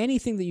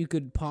 Anything that you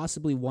could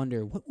possibly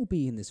wonder what will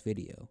be in this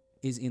video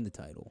is in the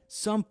title.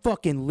 Some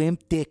fucking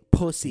limp dick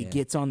pussy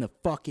gets on the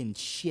fucking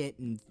shit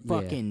and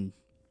fucking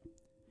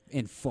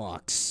and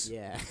fucks.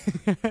 Yeah.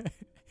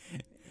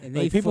 And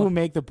like people who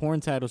make the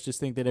porn titles just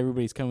think that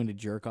everybody's coming to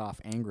jerk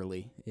off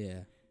angrily.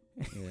 Yeah.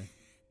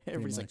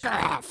 Everybody's like,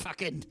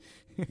 fucking.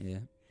 Yeah.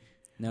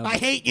 No, I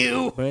hate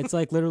you. But it's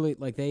like literally,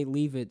 like they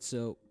leave it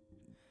so,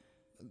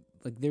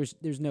 like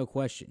there's no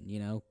question,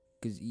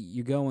 because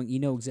you're going, you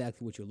know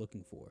exactly what you're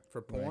looking for.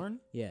 For porn?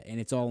 Right? Yeah, and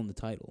it's all in the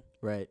title.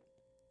 Right.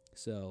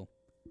 So,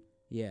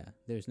 yeah,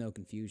 there's no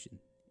confusion.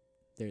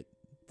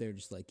 They're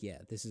just like, yeah,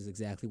 this is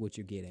exactly what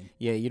you're getting.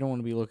 Yeah, you don't want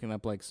to be looking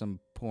up like some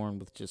porn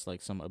with just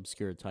like some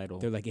obscure title.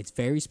 They're like, it's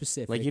very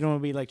specific. Like you don't want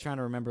to be like trying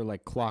to remember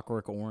like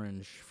Clockwork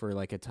Orange for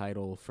like a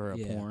title for a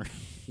porn.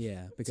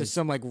 Yeah, because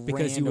some like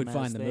because you would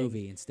find thing. The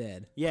movie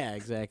instead. Yeah,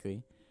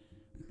 exactly.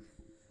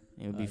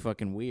 It would be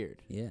fucking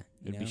weird. Yeah,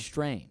 it'd be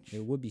strange.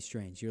 It would be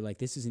strange. You're like,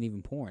 this isn't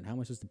even porn. How am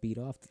I supposed to beat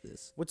off to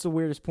this? What's the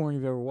weirdest porn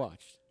you've ever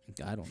watched?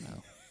 I don't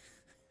know.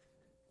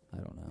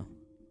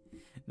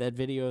 That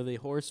video of the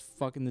horse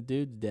fucking the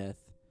dude to death.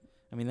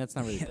 I mean, that's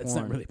not really porn. That's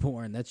not really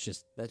porn. That's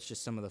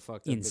just some of the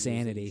fucked up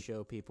insanity. videos that you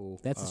show people.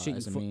 That's the shit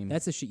as a meme.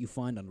 that's the shit you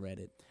find on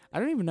Reddit. I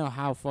don't even know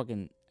how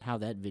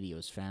that video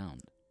is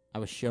found. I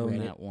was shown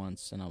Reddit? that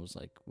once, and I was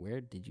like,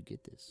 "Where did you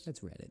get this?"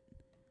 That's Reddit.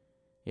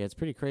 Yeah, it's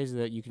pretty crazy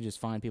that you can just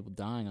find people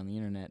dying on the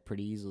internet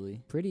pretty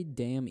easily. Pretty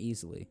damn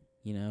easily.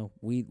 You know,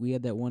 we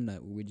had that one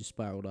night where we just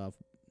spiraled off,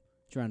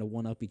 trying to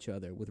one up each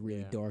other with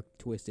really dark,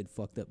 twisted,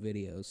 fucked up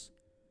videos.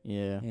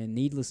 Yeah, and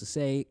needless to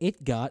say,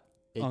 it got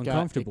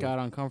uncomfortable. It got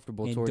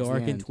uncomfortable and towards dark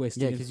the end. and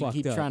twisted. Yeah, because you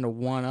keep trying to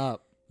one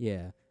up.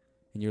 Yeah,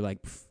 and you're like,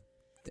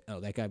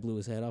 oh, that guy blew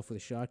his head off with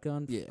a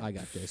shotgun. Yeah, I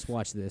got this.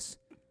 Watch this.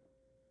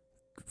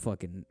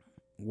 Fucking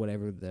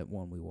whatever that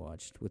one we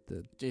watched with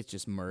the. It's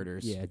just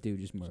murders. Yeah, dude,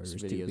 just murders.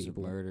 Just two videos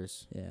people. of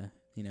murders. Yeah,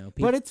 you know.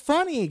 But it's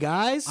funny,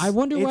 guys. I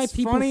wonder why It's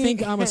people funny.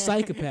 think I'm a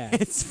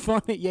psychopath. It's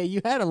funny. Yeah,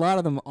 you had a lot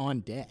of them on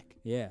deck.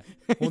 Yeah.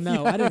 Well,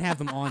 no, I didn't have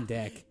them on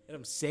deck. Had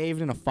them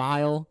saved in a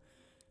file.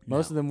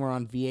 Most of them were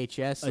on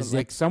VHS. So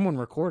like someone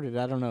recorded it.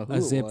 I don't know who it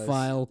was. A zip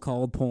file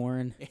called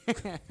porn.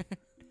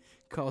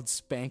 Called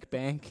Spank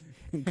Bank.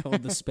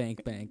 Called the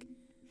Spank Bank.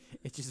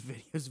 It's just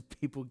videos of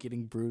people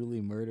getting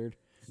brutally murdered.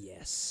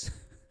 Yes.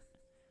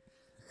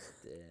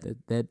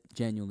 That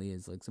genuinely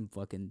is like some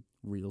fucking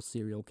real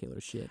serial killer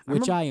shit,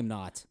 which I am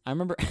not. I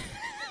remember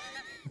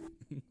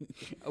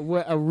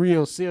what a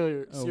real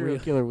serial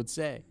killer would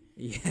say.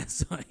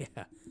 Yes,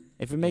 yeah.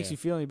 If it makes you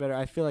feel any better,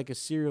 I feel like a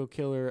serial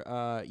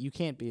killer, you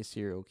can't be a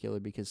serial killer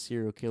because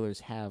serial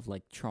killers have,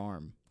 like,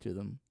 charm to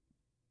them.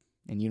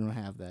 And you don't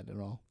have that at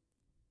all.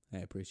 I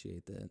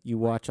appreciate that. You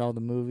watch all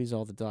the movies,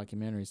 all the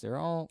documentaries, they're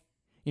all,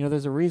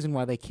 there's a reason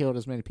why they killed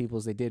as many people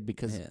as they did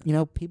because,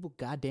 people,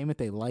 goddammit,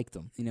 they liked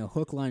them.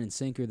 Hook, line, and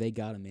sinker, they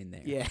got them in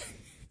there. Yeah.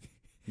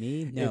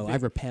 Me? No, I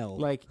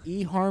repelled. Like,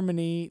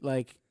 eHarmony,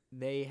 like,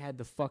 they had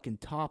the fucking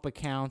top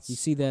accounts. You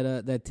see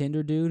that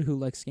Tinder dude who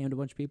like scammed a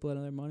bunch of people out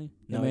of their money?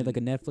 They No, made like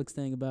a Netflix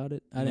thing about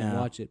it. I didn't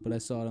watch it, but I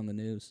saw it on the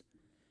news.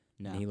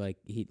 No. And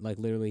he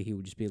literally he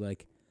would just be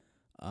like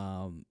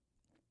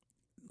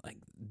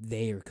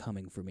they are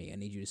coming for me. I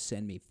need you to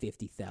send me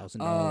 $50,000.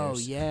 Oh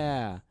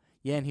yeah,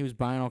 yeah, and he was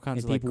buying all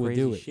kinds and of people like would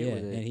crazy do it. shit Yeah,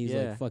 with it. and he's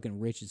like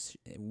fucking rich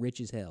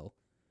as hell.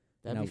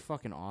 That'd be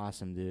fucking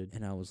awesome, dude.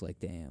 And I was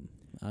like, damn,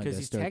 I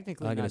Because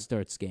gotta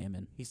start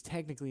scamming. He's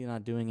technically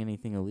not doing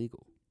anything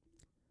illegal.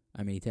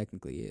 I mean, he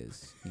technically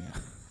is.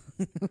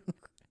 Yeah.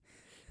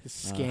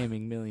 Just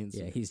scamming millions.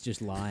 Yeah, he's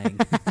just lying.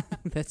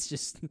 That's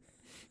just,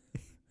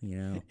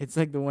 It's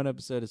like the one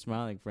episode of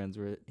Smiling Friends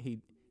where he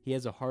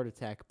has a heart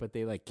attack, but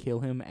they like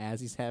kill him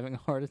as he's having a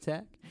heart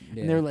attack.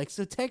 Yeah. And they're like,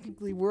 so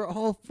technically we're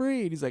all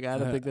free. And he's like, I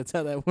don't think that's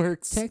how that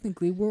works.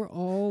 Technically we're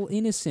all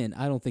innocent.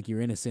 I don't think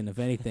you're innocent of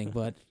anything,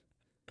 but.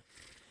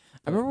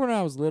 I remember when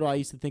I was little, I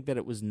used to think that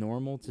it was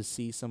normal to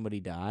see somebody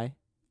die.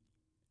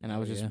 And I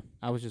was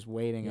just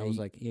waiting. Yeah, I was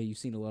like, you've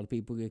seen a lot of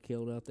people get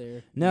killed out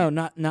there. No,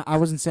 not. I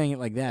wasn't saying it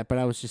like that, but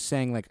I was just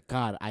saying like,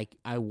 God,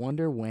 I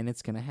wonder when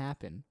it's gonna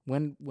happen.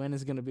 When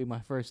is gonna be my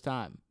first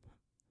time?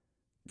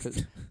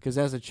 Because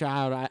as a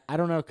child, I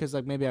don't know, because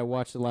like maybe I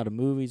watched a lot of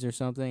movies or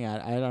something.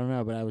 I don't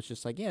know, but I was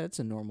just like, yeah, that's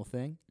a normal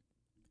thing.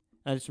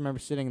 I just remember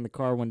sitting in the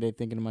car one day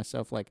thinking to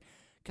myself like,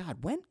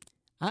 God, when?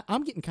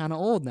 I'm getting kind of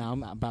old now.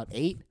 I'm about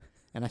 8,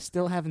 and I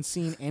still haven't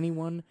seen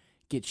anyone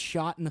get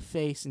shot in the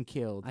face and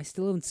killed. I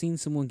still haven't seen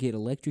someone get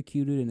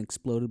electrocuted and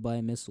exploded by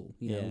a missile,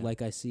 you know,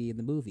 like I see in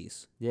the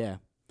movies. Yeah,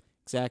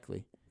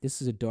 exactly.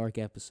 This is a dark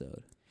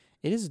episode.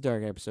 It is a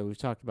dark episode. We've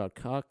talked about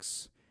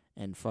cucks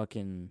and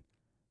fucking,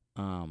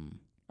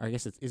 I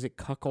guess is it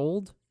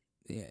cuckold?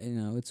 Yeah,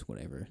 it's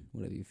whatever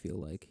you feel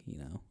like,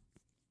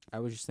 I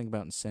was just thinking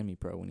about in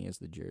semi-pro when he has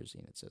the jersey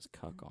and it says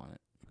cuck on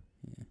it.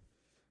 Yeah.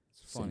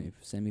 It's funny.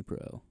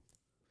 Semi-pro.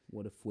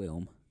 What a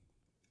film.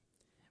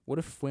 What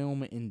a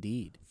film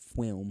indeed.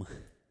 Film.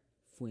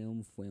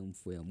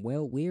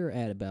 Well, we're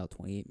at about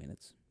 28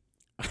 minutes.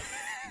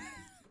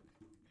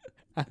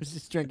 I was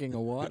just drinking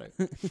a water.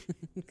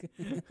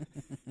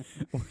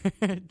 We're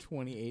at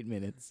 28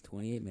 minutes.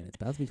 28 minutes.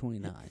 About to be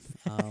 29.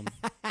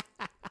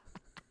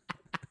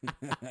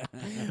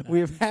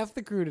 We have half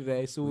the crew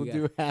today, so we'll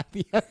do half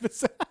the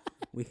episode.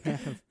 we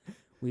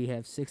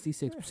have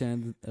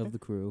 66% of the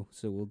crew,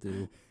 so we'll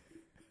do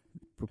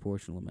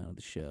proportional amount of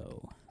the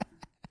show.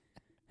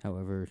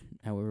 However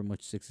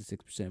much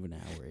 66% of an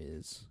hour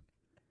is,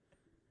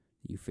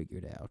 you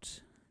figured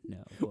out.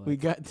 No, but we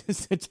got to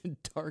such a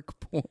dark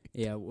point.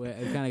 Yeah, we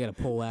kind of got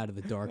to pull out of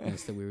the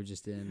darkness that we were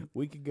just in.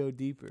 We could go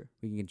deeper.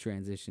 We can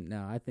transition.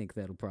 No, I think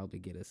that'll probably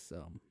get us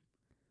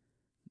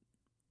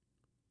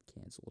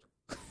canceled.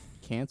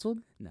 Canceled?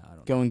 No, I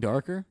don't. Going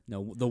darker?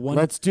 No, the one.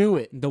 Let's do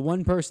it. The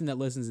one person that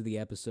listens to the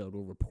episode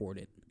will report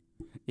it.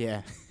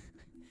 Yeah.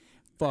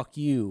 Fuck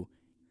you.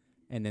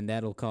 And then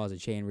that'll cause a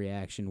chain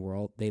reaction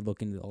where they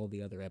look into all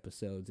the other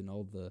episodes and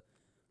all the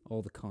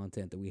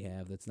content that we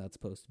have that's not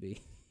supposed to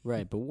be.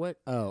 Right, but what?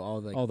 Oh,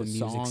 all the music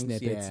songs,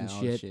 snippets and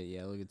all shit. Shit.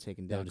 Yeah, look at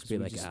taking down. They'll just be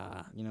like,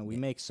 we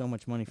make so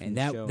much money from and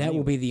the show. That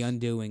will be the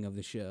undoing of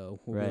the show.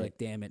 We'll right. be like,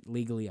 damn it,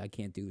 legally I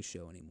can't do the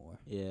show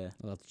anymore. Yeah,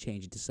 I'll have to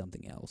change it to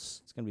something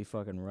else. It's gonna be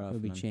fucking rough. It'll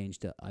be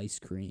changed to ice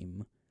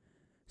cream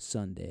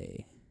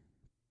Sunday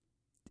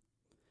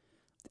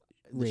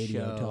The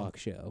radio show. talk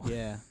show.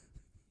 Yeah.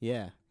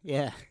 Yeah.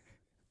 Yeah.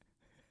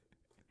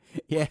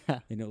 Yeah.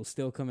 And it'll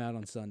still come out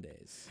on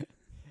Sundays.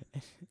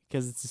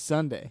 Because it's a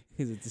Sunday.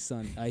 Because it's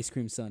a Ice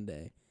Cream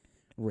Sunday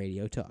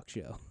radio talk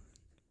show.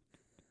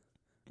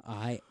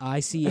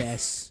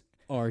 ICS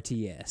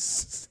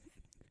RTS.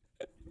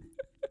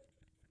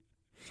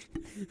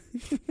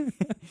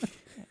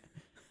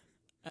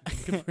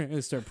 I'm going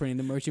to start printing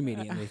the merch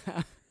immediately.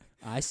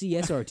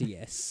 ICS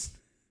RTS.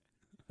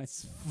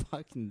 That's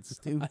fucking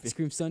stupid. Ice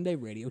Cream Sunday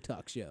radio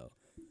talk show.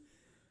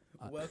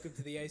 Welcome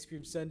to the Ice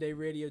Cream Sunday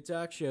radio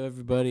talk show,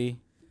 everybody.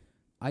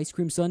 Ice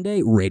Cream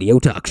Sunday radio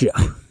talk show.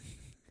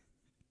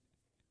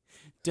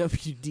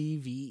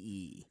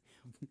 WDVE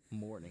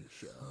morning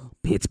show.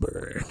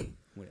 Pittsburgh.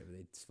 Whatever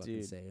they fucking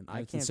Dude, say.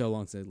 it's been so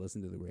long since I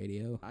listened to the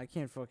radio. I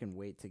can't fucking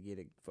wait to get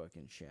a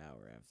fucking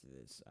shower after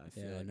this. I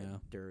feel like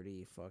a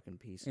dirty fucking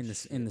piece of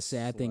shit. And the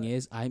sad thing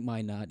is, I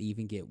might not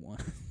even get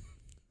one.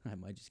 I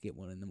might just get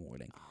one in the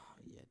morning.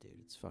 Oh, yeah, dude.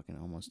 It's fucking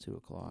almost 2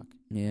 o'clock.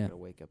 Yeah. I gotta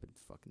wake up in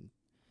fucking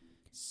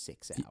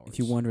 6 hours. If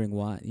you're wondering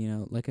why,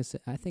 like I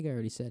said, I think I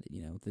already said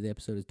it, the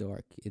episode is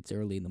dark. It's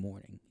early in the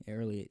morning,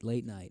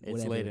 late night, it's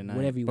whatever, late at night.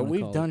 whatever you but want to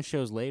we've call done it.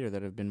 shows later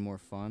that have been more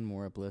fun,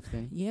 more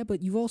uplifting. Yeah,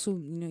 but you've also,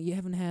 you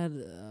haven't had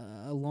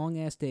a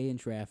long-ass day in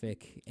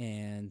traffic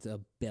and a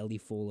belly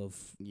full of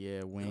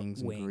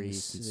wings and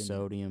grease and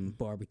sodium.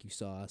 barbecue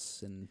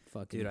sauce and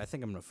fucking... Dude, I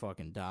think I'm gonna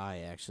fucking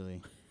die,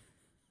 actually.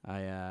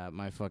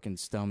 My fucking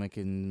stomach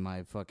and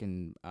my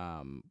fucking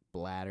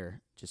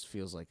bladder just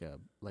feels like a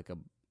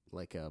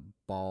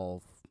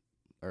ball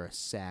or a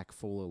sack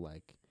full of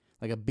like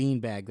a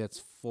beanbag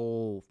that's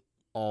full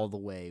all the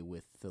way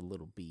with the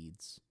little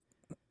beads.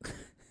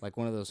 Like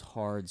one of those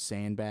hard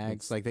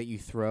sandbags like that you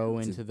throw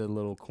into the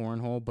little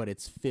cornhole, but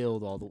it's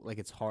filled all the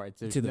it's hard.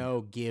 There's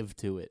no give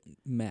to it.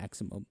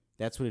 Maximum.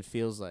 That's what it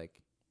feels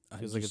like. It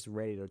feels like it's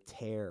ready to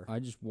tear. I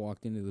just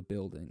walked into the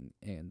building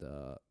and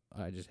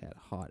I just had a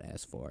hot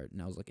ass fart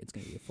and I was like, it's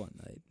gonna be a fun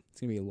night.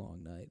 It's gonna be a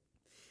long night.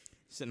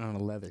 Sitting on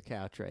a leather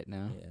couch right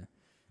now. Yeah.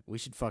 We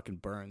should fucking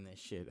burn this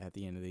shit at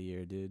the end of the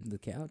year, dude. The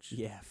couch?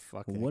 Yeah,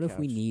 fucking What if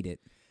we need it?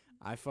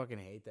 I fucking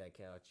hate that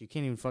couch. You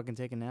can't even fucking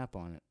take a nap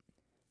on it.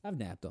 I've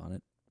napped on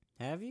it.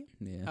 Have you?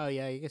 Yeah. Oh,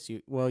 yeah, I guess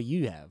you... Well,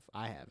 you have.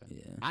 I haven't.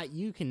 Yeah.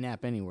 You can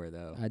nap anywhere,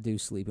 though. I do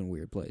sleep in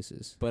weird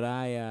places. But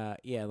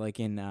like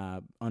in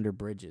under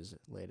bridges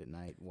late at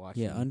night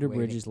watching... Yeah, under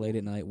bridges late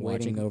at night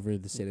watching over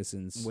the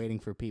citizens. Waiting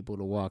for people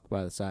to walk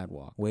by the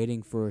sidewalk.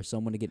 Waiting for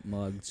someone to get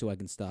mugged so I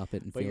can stop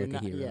it and feel like a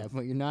hero. Yeah,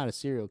 but you're not a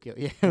serial killer.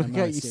 Yeah, I'm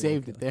not a you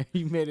serial saved killer. it there.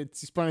 You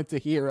spun it to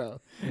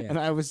hero. Yeah. And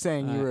I was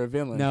saying you were a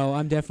villain. No,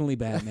 I'm definitely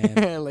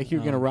Batman. Like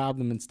you're going to rob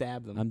them and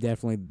stab them.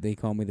 They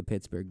call me the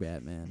Pittsburgh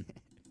Batman.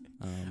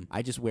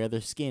 I just wear their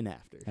skin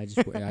after.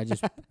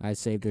 I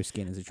save their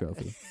skin as a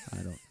trophy. I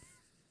don't.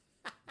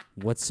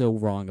 What's so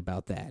wrong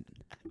about that?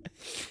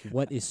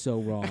 What is so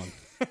wrong?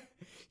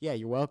 Yeah,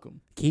 you're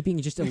welcome.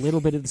 Keeping just a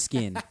little bit of the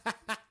skin.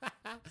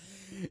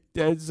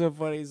 That's so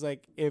funny. It's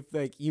like if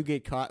like you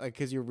get caught like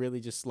because you're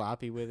really just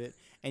sloppy with it,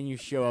 and you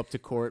show up to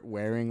court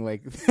wearing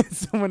like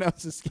someone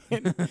else's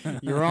skin.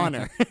 Your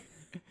Honor.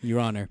 Your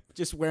Honor.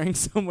 Just wearing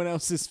someone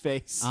else's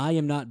face. I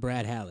am not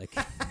Brad Halleck.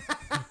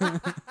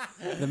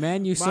 The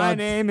man you saw. My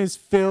name is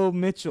Phil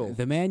Mitchell.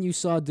 The man you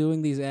saw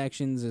doing these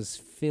actions is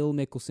Phil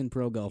Mickelson,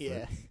 pro golfer.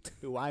 Yeah.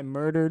 Who I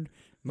murdered.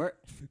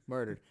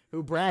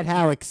 Who Brad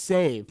Halleck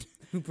saved.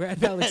 Who Brad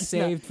Halleck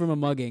saved from a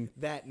mugging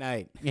that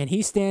night. And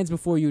he stands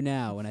before you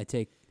now, and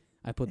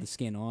I put the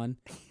skin on.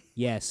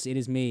 Yes, it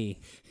is me.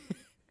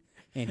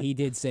 And he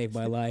did save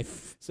my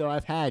life. So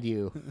I've had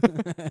you.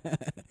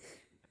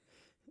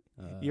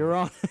 Your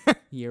Honor.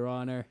 Your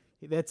Honor.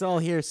 That's all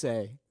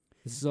hearsay.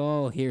 This is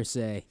all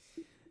hearsay.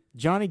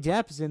 Johnny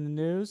Depp is in the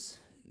news.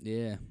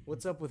 Yeah.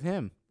 What's up with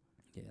him?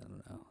 Yeah, I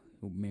don't know.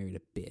 Who married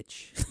a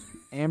bitch?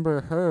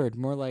 Amber Heard.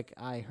 More like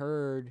I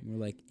heard. More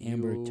like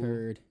Amber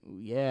Turd.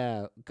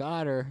 Yeah.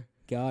 Got her.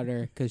 Got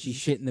her because she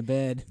shit in the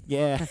bed.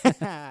 Yeah.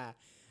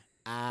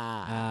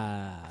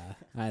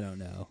 I don't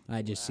know.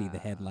 I just see the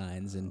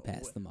headlines and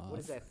pass them off. What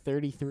is that,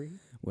 33?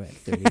 We're at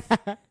 30,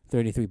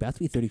 33, about to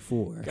be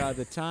 34. God,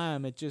 the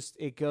time,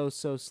 it goes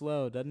so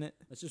slow, doesn't it?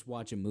 Let's just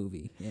watch a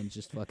movie and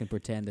just fucking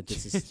pretend that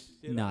this is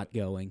not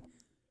going.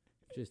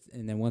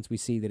 And then once we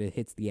see that it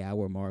hits the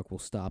hour mark, we'll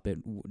stop it.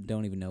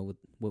 Don't even know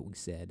what we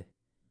said.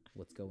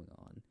 What's going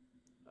on?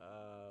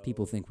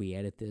 People think we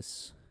edit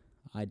this.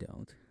 I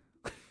don't.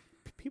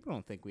 People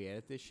don't think we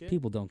edit this shit.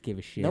 People don't give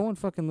a shit. No one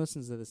fucking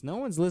listens to this. No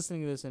one's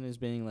listening to this and is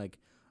being like,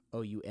 "Oh,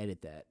 you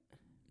edit that."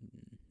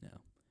 No.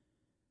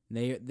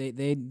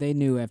 They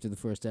knew after the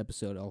first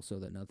episode also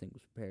that nothing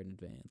was prepared in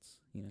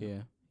advance.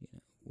 Yeah.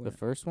 The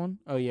first one?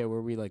 Oh yeah,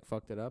 where we like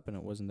fucked it up and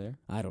it wasn't there.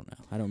 I don't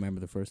know. I don't remember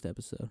the first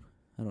episode.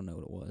 I don't know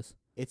what it was.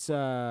 It's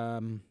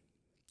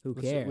Who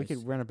cares? We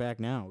could run it back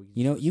now.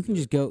 You can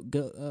just go.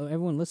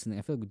 Everyone listening,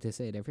 I feel like they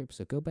say it every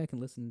episode. Go back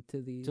and listen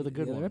to the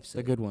good other ones. episode,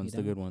 The good ones.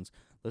 The good ones.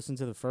 Listen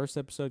to the first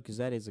episode because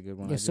that is a good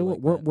one. Yeah. So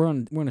we're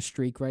on a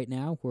streak right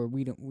now where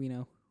we don't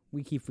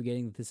we keep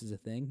forgetting that this is a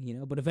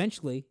thing, But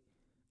eventually,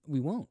 We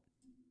won't.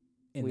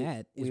 And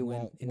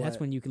that's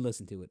when you can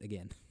listen to it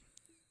again.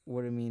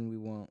 What do you mean we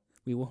won't?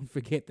 We won't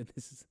forget that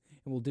this is,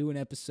 and we'll do an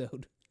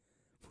episode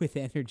with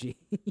energy.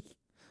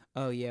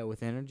 Oh yeah,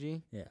 with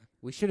energy. Yeah,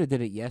 We should have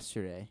did it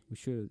yesterday. we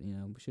should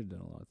have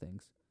done a lot of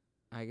things.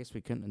 I guess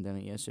we couldn't have done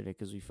it yesterday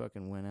because we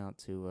fucking went out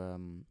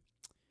to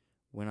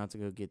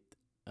go get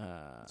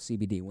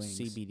CBD wings.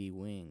 CBD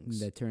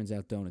wings. That turns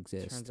out don't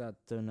exist. Turns out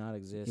do not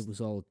exist. It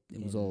was all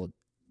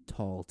a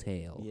tall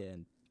tale. Yeah,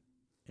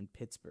 in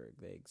Pittsburgh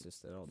they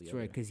existed. All the That's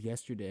other right, because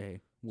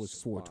yesterday was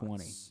spots.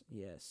 420.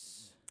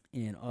 Yes.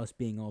 And us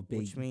being all big,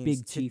 Which means big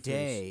chiefers.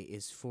 today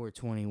is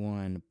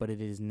 421, but it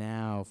is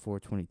now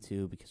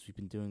 422 because we've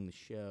been doing the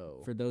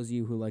show. For those of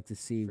you who like to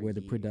see For where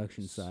the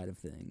production years. side of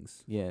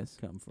things Yes.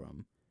 come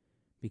from,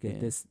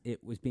 because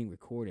it was being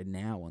recorded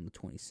now on the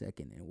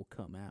 22nd, and it will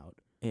come out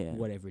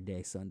whatever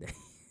day Sunday.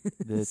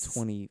 The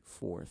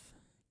 24th.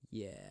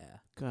 Yeah.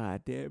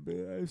 God damn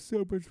it! I have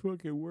so much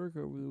fucking work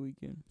over the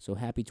weekend. So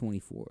happy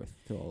 24th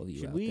to all of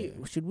you out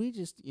there. Should we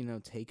just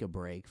take a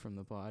break from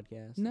the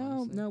podcast?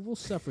 No, honestly? we'll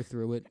suffer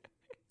through it.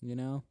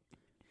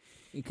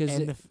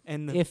 Because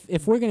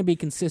if we're gonna be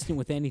consistent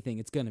with anything,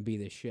 it's gonna be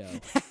this show.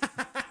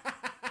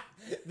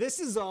 This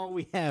is all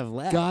we have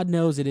left. God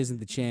knows it isn't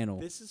the channel.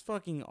 This is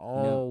fucking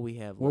all we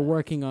have left.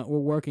 We're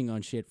working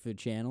on shit for the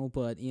channel,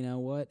 but you know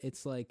what?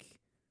 It's like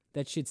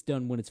that shit's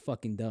done when it's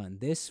fucking done.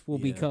 This will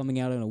be coming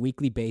out on a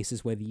weekly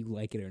basis, whether you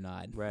like it or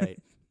not. Right.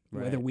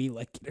 Whether we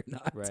like it or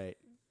not. Right.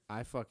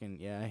 I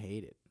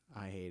hate it.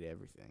 I hate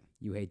everything.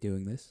 You hate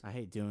doing this? I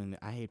hate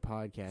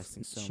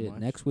podcasting so Shit,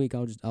 much. next week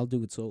I'll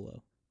do it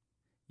solo.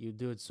 You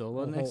do it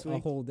solo next week?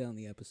 I'll hold down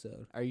the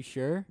episode. Are you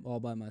sure? All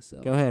by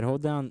myself. Go ahead,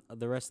 hold down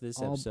the rest of this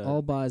episode.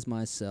 All by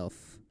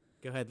myself.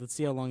 Go ahead, let's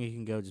see how long you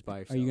can go just by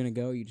yourself. Are you gonna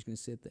go? Or are you just gonna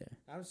sit there?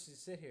 I'm just gonna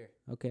sit here.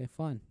 Okay,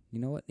 fine. You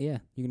know what? Yeah,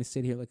 you're gonna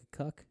sit here like a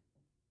cuck.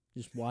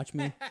 Just watch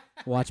me.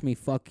 Watch me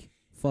fuck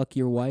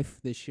your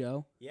wife this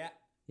show. Yeah.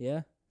 Yeah?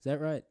 Is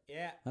that right?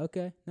 Yeah.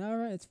 Okay. No, all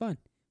right. It's fine.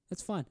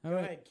 That's fine. All right.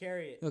 Go ahead,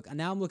 carry it. Look,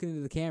 now I'm looking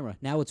into the camera.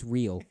 Now it's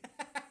real.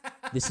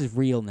 This is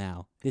real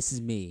now. This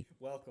is me.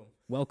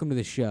 Welcome to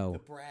the show. The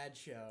Brad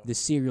Show. The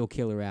serial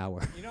killer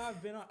hour. You know,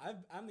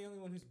 I'm the only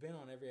one who's been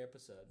on every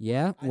episode.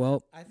 Yeah?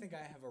 I think I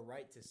have a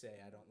right to say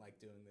I don't like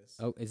doing this.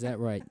 Oh, is that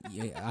right?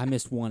 Yeah, I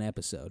missed one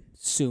episode.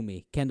 Sue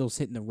me. Kendall's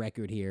hitting the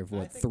record here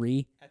of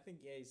 3? I think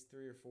he's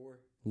 3 or 4.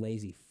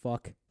 Lazy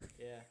fuck.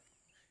 Yeah.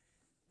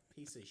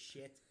 Piece of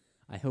shit.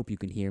 I hope you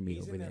can hear me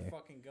He's over in there.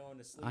 Fucking going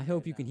to sleep. I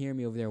hope you can hear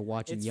me over there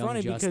watching it's Young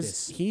funny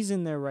Justice. because he's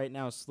in there right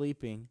now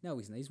sleeping. No,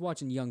 he's not. He's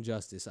watching Young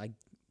Justice.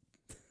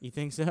 You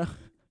think so?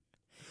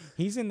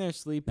 He's in there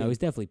sleeping. No, he's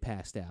definitely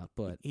passed out,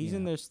 but he's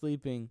in there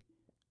sleeping,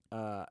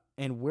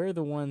 and we're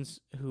the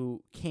ones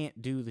who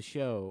can't do the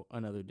show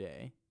another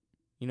day.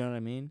 You know what I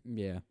mean?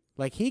 Yeah.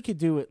 Like, he could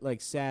do it,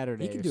 like,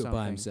 Saturday He could or do something.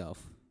 it by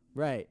himself.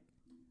 Right.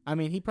 I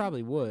mean, he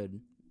probably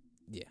would.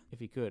 Yeah. If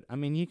he could. I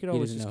mean, he could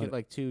always just get,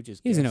 like, 2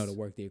 just He doesn't know how guests. to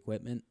work the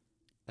equipment.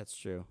 That's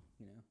true.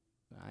 You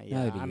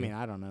know. I mean,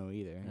 I don't know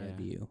either. That'd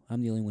be you.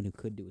 I'm the only one who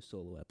could do a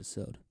solo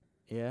episode.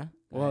 Yeah?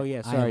 Well,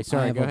 yeah, I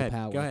sorry. have Go all the ahead.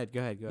 power. Go ahead.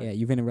 Yeah,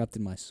 you've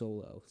interrupted my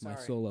solo. Sorry.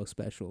 My solo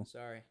special.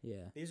 Sorry.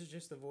 Yeah. These are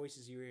just the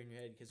voices you hear in your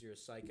head because you're a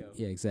psycho.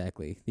 Yeah,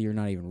 exactly. You're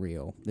not even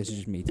real. This is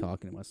just me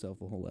talking to myself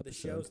the whole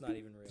episode. The show's not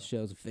even real. The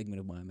show's a figment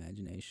of my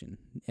imagination.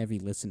 Every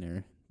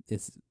listener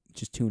is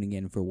just tuning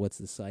in for what's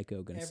the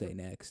psycho going to say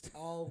next.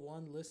 All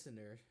one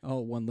listener. Oh,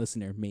 one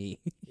listener, me.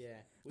 Yeah.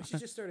 We should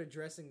just start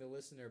addressing the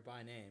listener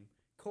by name.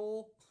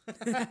 Cole.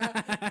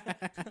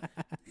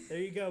 There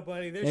you go,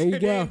 buddy. There's your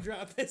name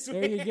drop this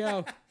week. There you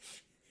go.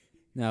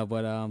 No,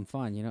 but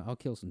fine. You know, I'll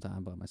kill some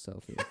time by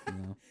myself here. You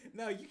know.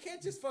 No, you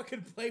can't just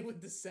fucking play with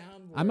the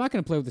soundboard. I'm not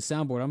gonna play with the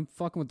soundboard. I'm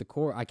fucking with the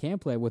core. I can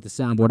play with the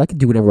soundboard. I can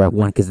do whatever I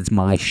want because it's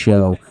my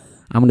show.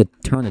 I'm gonna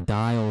turn a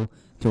dial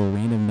to a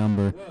random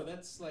number. Whoa,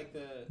 that's like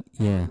the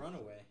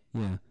Runaway.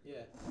 Yeah.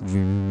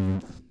 Yeah.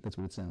 That's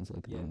what it sounds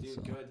like. Yeah, though, dude,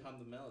 so. go ahead and hum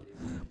the melody.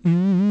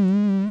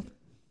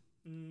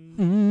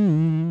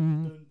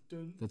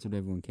 That's what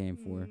everyone came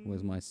for,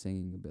 was my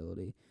singing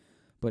ability.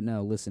 But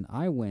no, listen,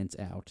 I went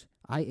out.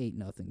 I ate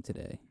nothing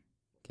today,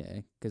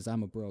 okay? Because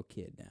I'm a broke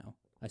kid now.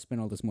 I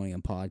spent all this money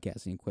on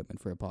podcasting equipment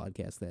for a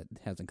podcast that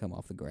hasn't come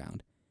off the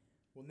ground.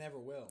 Well, never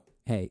will.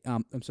 Hey,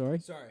 I'm sorry?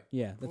 Sorry.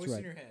 Yeah, that's voice right.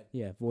 in your head.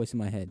 Yeah, voice in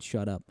my head.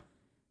 Shut up.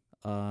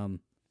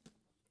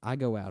 I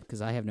go out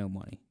because I have no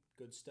money.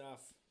 Good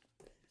stuff.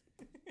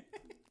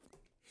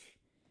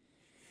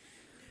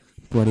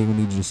 Buddy, we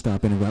need you to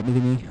stop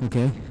interrupting me,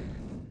 okay?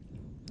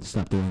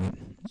 Stop doing it.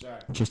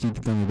 Sorry. Just eat the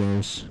gummy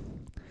bears.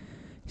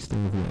 Stay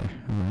over there.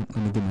 All right,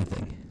 let me do my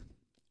thing.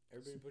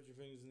 Everybody put your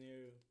fingers in the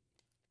air.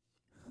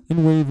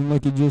 And waving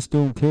like you just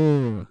don't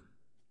care.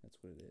 That's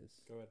what it is.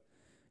 Go ahead.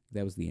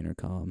 That was the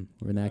intercom.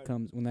 When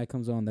that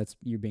comes on, that's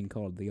you're being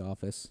called to the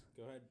office.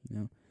 Go ahead. You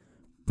know.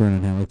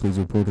 Brennan Halleck, please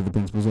report to the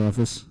principal's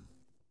office.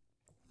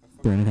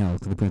 Brennan Halleck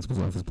to the principal's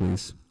office,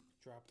 please.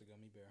 Drop the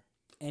gummy bear.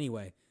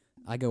 Anyway,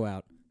 I go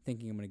out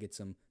thinking I'm gonna get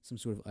some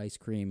sort of ice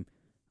cream,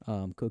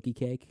 cookie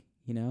cake.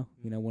 You know,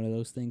 one of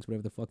those things,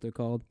 whatever the fuck they're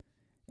called.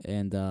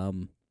 And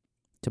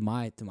To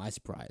my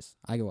surprise,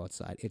 I go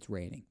outside. It's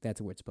raining.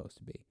 That's where it's supposed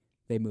to be.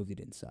 They moved it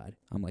inside.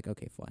 I'm like,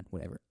 okay, fine,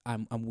 whatever.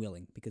 I'm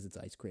willing, because it's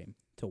ice cream,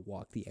 to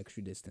walk the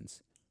extra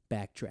distance,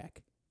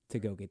 backtrack to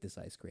go get this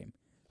ice cream.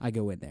 I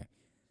go in there.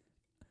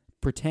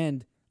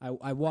 Pretend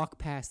I walk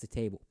past the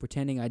table,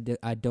 pretending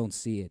I don't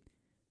see it,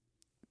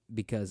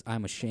 because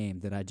I'm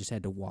ashamed that I just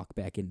had to walk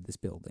back into this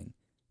building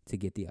to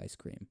get the ice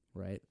cream,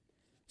 right?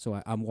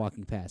 So I'm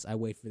walking past. I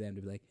wait for them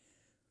to be like,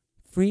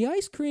 free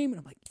ice cream. And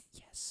I'm like,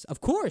 yes,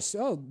 of course.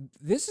 Oh,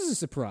 this is a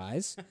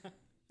surprise.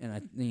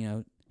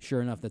 And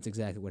sure enough, that's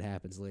exactly what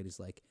happens. The lady's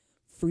like,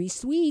 free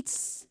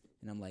sweets.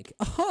 And I'm like,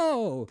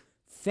 oh,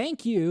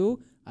 thank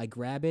you. I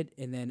grab it,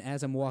 and then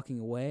as I'm walking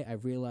away, I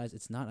realize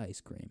it's not ice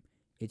cream.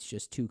 It's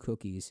just 2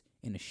 cookies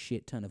and a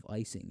shit ton of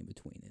icing in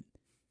between it.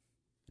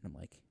 And I'm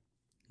like,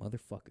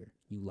 motherfucker,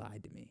 you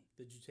lied to me.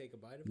 Did you take a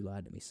bite of it? You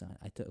lied to me, son.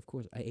 Of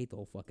course, I ate the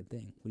whole fucking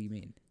thing. What do you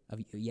mean?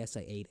 Yes,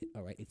 I ate it.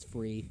 All right, it's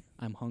free.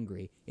 I'm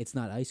hungry. It's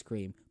not ice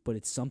cream, but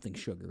it's something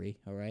sugary.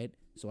 All right,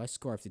 so I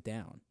scarfed it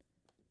down.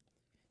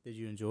 Did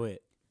you enjoy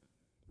it?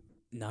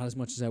 Not as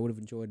much as I would have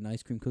enjoyed an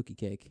ice cream cookie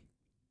cake.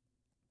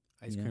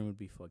 Ice cream would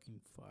be fucking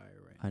fire,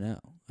 right? I know.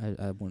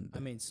 I wanted. I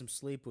mean, some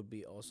sleep would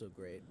be also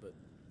great, but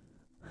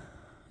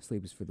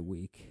sleep is for the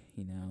weak.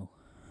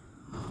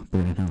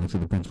 Brandon, I went to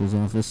the principal's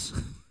office.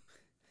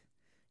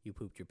 You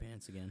pooped your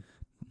pants again.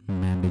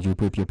 Ma'am, did you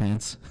poop your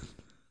pants?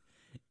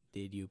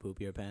 Did you poop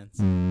your pants?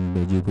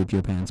 Did you poop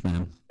your pants,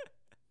 ma'am?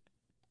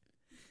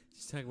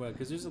 Just talking about,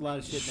 because there's a lot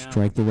of shit now.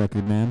 Strike the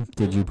record, ma'am.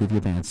 Did you poop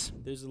your pants?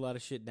 There's a lot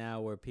of shit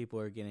now where people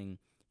are getting,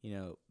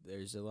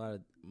 there's a lot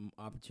of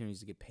opportunities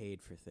to get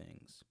paid for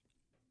things.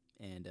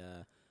 And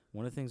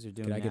one of the things they're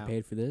doing Could I now... get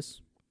paid for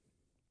this?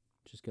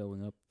 Just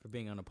going up? For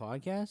being on a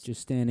podcast?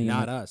 Just standing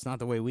Not us. Not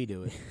the way we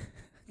do it.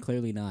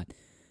 Clearly not.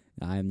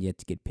 I'm yet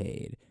to get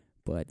paid.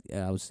 But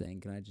I was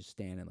saying, can I just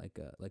stand in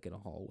in a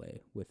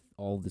hallway with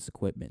all this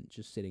equipment,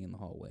 just sitting in the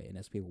hallway, and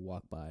as people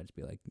walk by, I'd just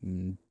be like,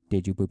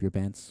 did you poop your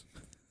pants?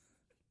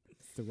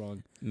 It's the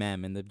wrong...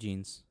 Ma'am, in the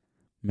jeans.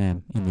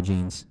 Ma'am, in the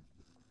jeans.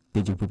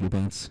 Did you poop your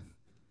pants?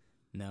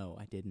 No,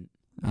 I didn't.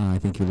 I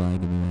think you're lying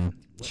to me, ma'am.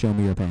 Show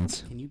me your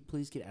pants. Can you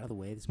please get out of the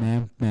way?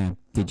 Ma'am,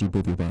 did you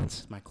poop your pants?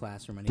 This is my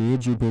classroom.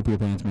 Did you poop your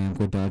pants, ma'am?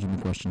 Quit dodging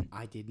the question.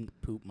 I didn't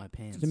poop my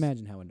pants. Just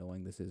imagine how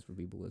annoying this is for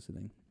people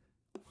listening.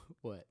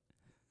 What?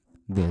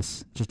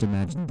 This. Just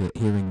imagine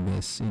hearing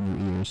this in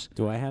your ears.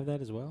 Do I have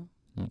that as well?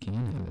 You can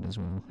have it as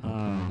well.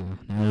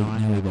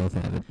 Now we both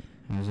have it.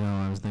 So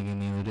I was thinking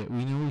the other day,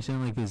 we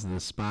sound like this the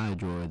spy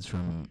droids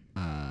from,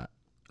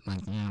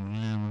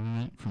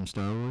 from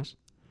Star Wars.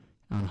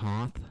 On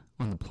Hoth,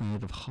 on the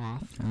planet of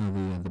Hoth.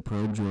 Oh, the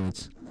probe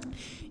droids.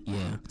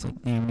 Yeah. It's like,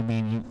 what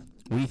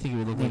do you think it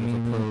would look like if a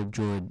probe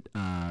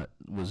droid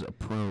was a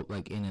probe,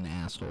 like in an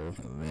asshole?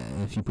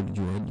 If you put a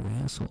droid in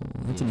your asshole.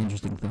 That's an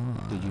interesting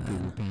thought. Did you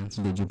poop your pants?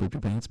 Did you poop your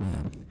pants,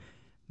 ma'am?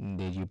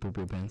 Did you poop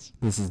your pants?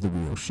 This is the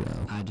real show.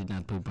 I did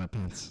not poop my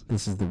pants.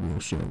 This is the real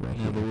show right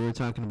here. But we were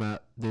talking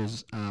about,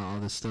 there's all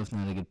this stuff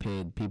now to get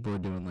paid. People are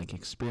doing like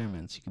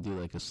experiments. You could do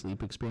like a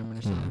sleep experiment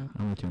or something.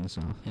 I'm going to turn this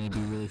off. And it'd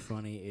be really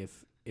funny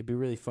if... It'd be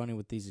really funny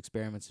with these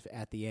experiments if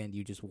at the end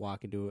you just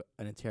walk into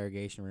an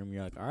interrogation room and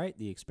you're like, all right,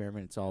 the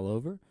experiment, it's all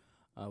over.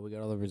 We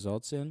got all the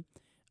results in.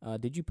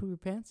 Did you poop your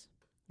pants?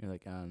 You're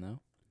like, I don't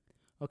know.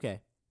 Okay.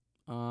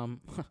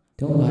 Don't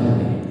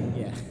lie.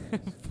 Yeah.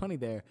 Funny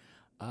there.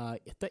 I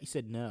thought you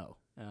said no.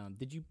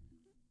 Did you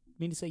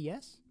mean to say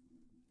yes?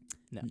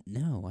 No.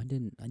 No, I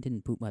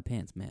didn't poop my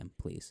pants, ma'am,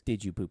 please.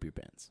 Did you poop your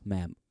pants?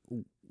 Ma'am,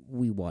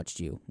 we watched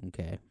you,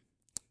 okay?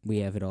 We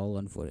have it all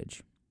on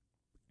footage.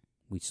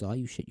 We saw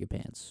you shit your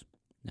pants.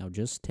 Now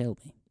just tell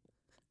me.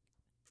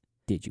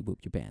 Did you poop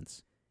your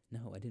pants?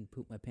 No, I didn't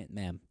poop my pants,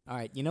 ma'am. All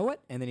right, you know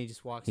what? And then he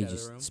just walks out of the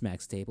room. He just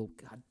smacks the table.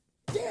 God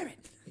damn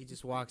it. He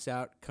just walks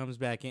out, comes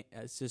back in.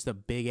 It's just a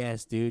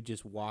big-ass dude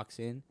just walks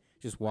in,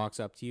 just walks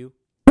up to you.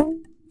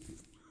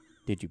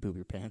 Did you poop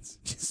your pants?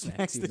 Just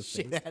smacks the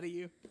shit out of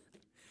you.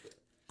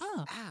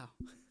 Oh.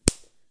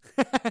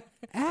 Ow.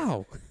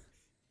 Ow.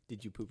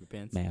 Did you poop your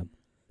pants? Ma'am,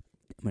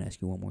 I'm going to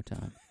ask you one more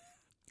time.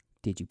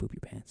 Did you poop your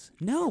pants?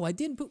 No, I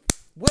didn't poop.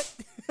 What?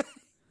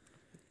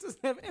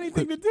 Doesn't have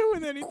anything to do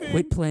with anything.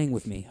 Quit playing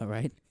with me, all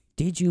right?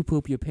 Did you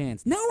poop your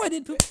pants? No, I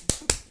didn't poop.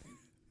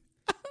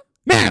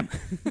 Ma'am!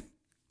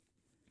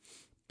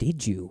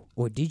 Did you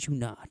or did you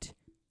not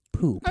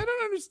poop? I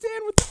don't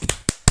understand what the...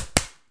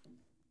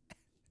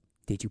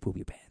 Did you poop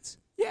your pants?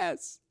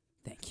 Yes.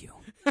 Thank you.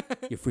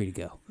 You're free to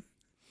go.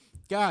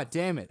 God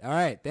damn it. All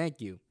right, thank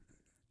you.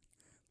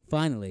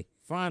 Finally.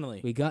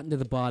 We got into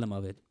the bottom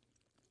of it.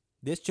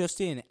 This just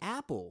in,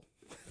 Apple.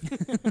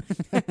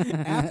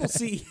 Apple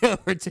CEO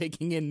are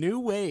taking in new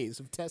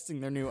ways of testing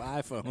their new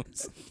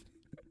iPhones.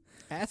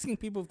 Asking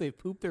people if they've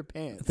pooped their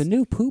pants. The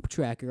new poop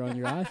tracker on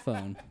your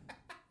iPhone.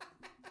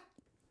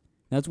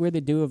 That's where they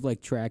do have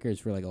like trackers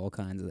for like all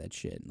kinds of that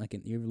shit. Like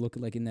you ever look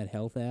at like in that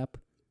health app?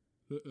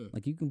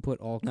 Like you can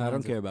put all kinds No, I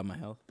don't care about my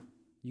health.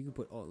 You can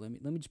put all let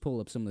me just pull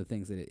up some of the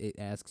things that it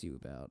asks you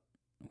about.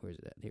 Where's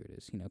it at? Here it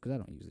is. You know, because I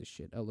don't use this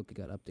shit. Oh, look, it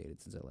got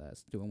updated since I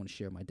last. Do I want to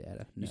share my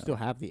data? No. You still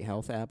have the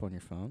health app on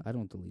your phone? I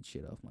don't delete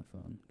shit off my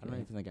phone. I don't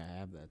even think I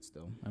have that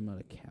still. I'm not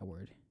a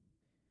coward.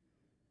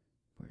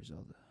 Where's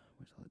all the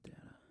data?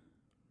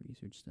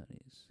 Research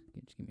studies.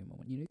 Okay, just give me a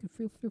moment. You know, you can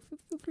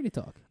feel free to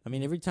talk. I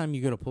mean, every time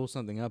you go to pull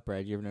something up,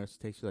 Brad, you ever notice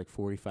it takes you like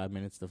 45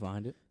 minutes to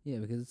find it? Yeah,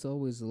 because it's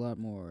always a lot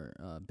more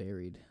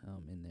buried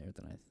in there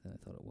than I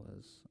thought it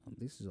was.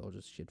 This is all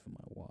just shit from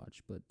my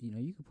watch, but you know,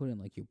 you can put in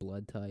like your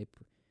blood type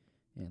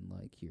and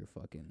like your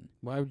fucking.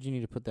 Why would you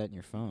need to put that in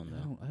your phone,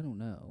 though? I don't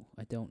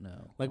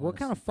know. Like, what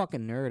kind of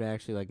fucking nerd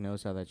actually like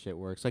knows how that shit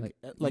works? Like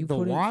you the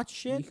put in- watch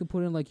shit? You can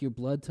put in like your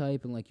blood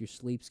type and like your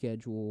sleep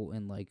schedule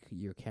and like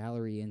your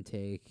calorie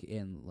intake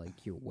and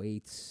like your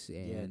weights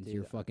and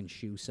your fucking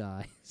shoe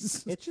size.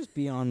 It's just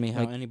beyond me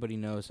how Like, anybody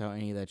knows how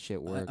any of that shit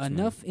works.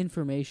 Enough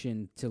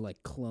information to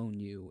like clone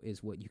you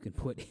is what you can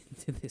put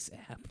into this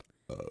app.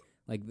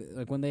 Like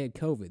when they had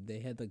COVID, they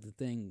had like the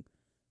thing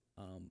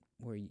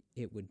where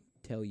it would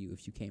tell you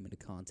if you came into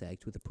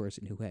contact with a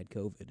person who had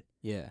COVID.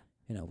 Yeah.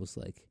 And I was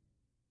like,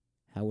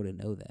 how would it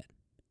know that?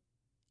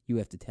 You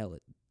have to tell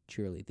it,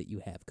 surely, that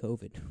you have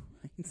COVID,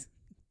 right?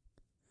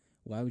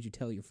 Why would you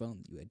tell your phone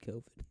that you had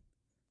COVID?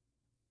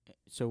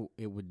 So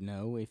it would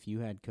know if you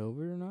had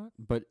COVID or not?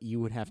 But you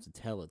would have to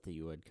tell it that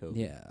you had COVID.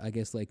 Yeah, I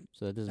guess like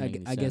So that doesn't make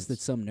any I sense. guess that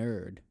some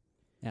nerd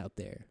out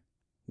there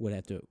would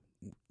have to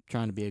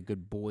Trying to be a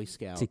good Boy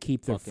Scout. to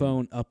keep their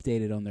phone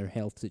updated on their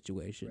health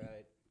situation.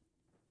 Right.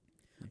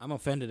 I'm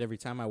offended every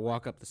time I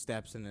walk up the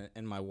steps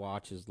and my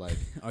watch is like,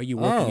 Are you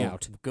working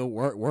out? Go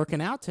working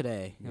out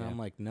today. And Yeah. I'm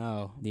like,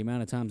 no. The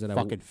amount of times that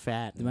Fucking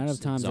fat. the amount of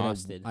times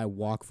exhausted. that I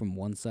walk from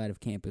one side of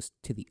campus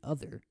to the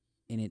other,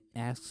 and it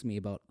asks me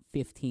about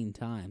 15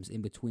 times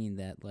in between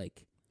that,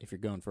 like, if you're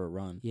going for a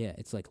run. yeah,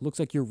 it's like, looks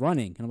like you're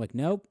running. And I'm like,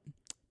 nope,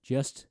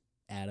 just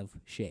out of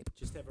shape.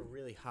 Just have a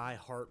really high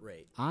heart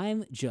rate.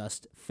 I'm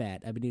just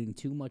fat. I've been eating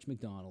too much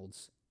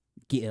McDonald's.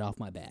 Get it off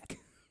my back.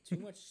 Too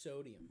much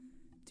sodium.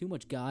 Too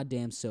much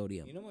goddamn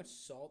sodium. You know how much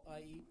salt I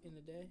eat in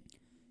a day?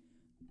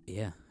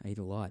 Yeah, I eat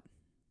a lot.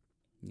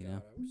 You know?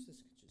 I wish this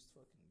could just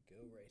fucking go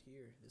right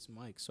here, this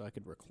mic, so I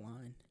could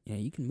recline. Yeah,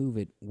 you can move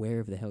it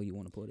wherever the hell you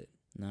want to put it.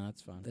 No,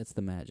 that's fine. That's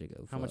the magic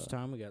of How much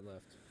time we got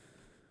left?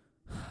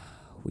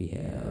 we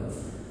have.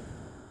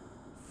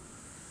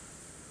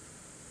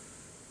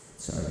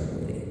 Sorry,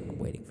 I'm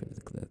waiting for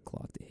the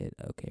clock to hit.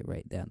 Okay,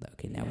 right down.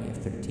 Okay, now we have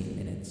 13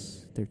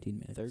 minutes. 13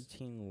 minutes.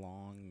 13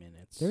 long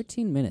minutes.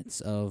 13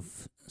 minutes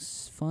of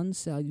fun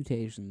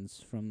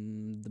salutations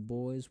from the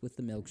boys with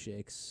the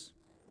milkshakes.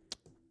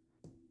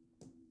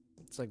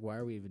 It's like, why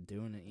are we even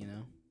doing it, you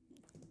know?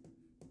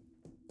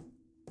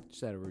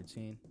 Just out of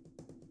routine.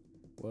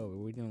 Whoa, are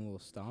we doing a little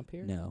stomp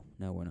here? No,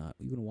 we're not.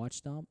 You gonna watch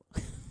Stomp?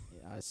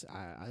 Yeah,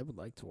 I would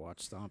like to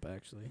watch Stomp,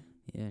 actually.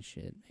 Yeah,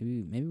 shit.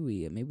 Maybe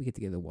we get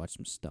together and watch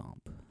some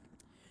Stomp.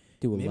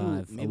 Do a Maybe we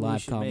live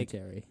should make-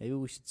 commentary. Maybe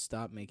we should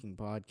stop making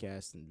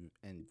podcasts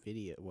and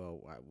video.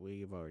 Well,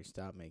 we've already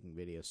stopped making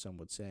videos, some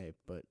would say,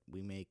 but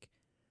we make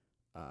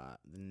the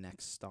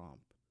next Stomp,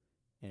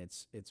 and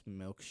it's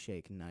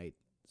Milkshake Night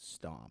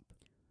Stomp.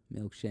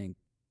 Milkshake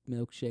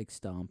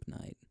Stomp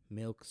night.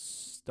 Milk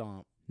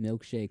Stomp.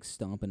 Milkshake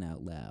stomping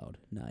out loud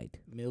night.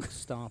 Milk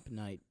Stomp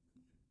Night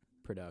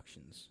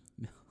Productions.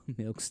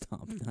 Milk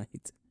Stomp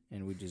night.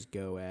 And we just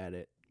go at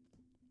it.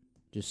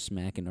 Just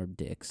smacking our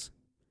dicks.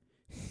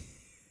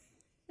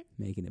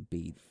 Making a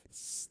beat.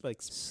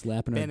 Like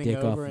Slapping our bending dick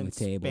off over on the and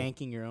table.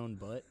 spanking your own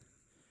butt.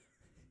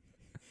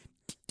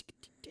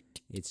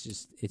 It's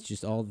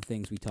just all the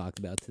things we talked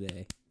about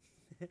today.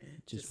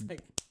 Just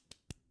like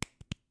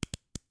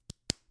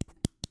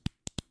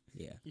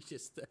yeah. you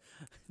just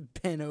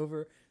bend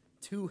over,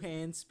 2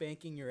 hands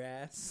spanking your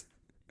ass.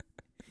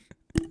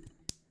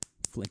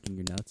 Flicking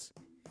your nuts.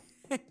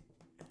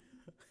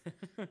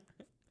 Can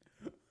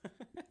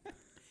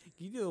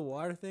you do the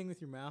water thing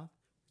with your mouth?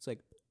 It's like,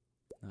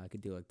 I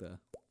could do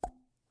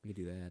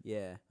that.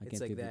 yeah,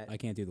 it's like that. I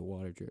can't do the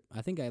water drip.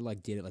 I think I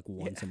did it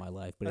once in my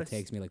life, but it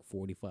takes me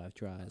 45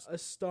 tries. A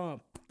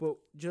stomp, but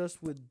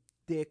just with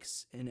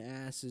dicks and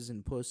asses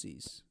and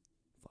pussies.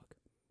 Fuck.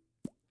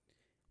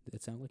 Did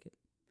that sound like it?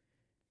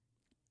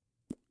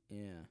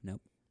 Yeah.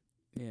 Nope.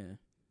 Yeah.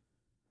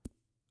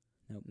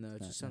 Nope. No,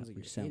 it Not- just sounds not- like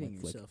you you're sound hitting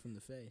like Flick. yourself in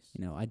the face.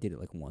 You know, I did it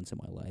once in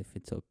my life.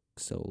 It took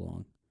so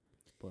long.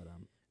 But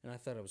And I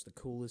thought I was the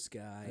coolest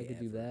guy I could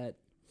do ever. that.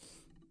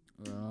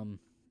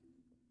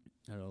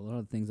 I don't know, a lot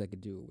of things I could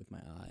do with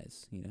my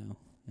eyes, you know.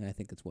 And I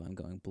think that's why I'm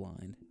going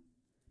blind.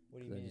 What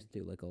do you 'Cause mean? I just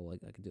do I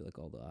could do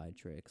all the eye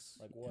tricks.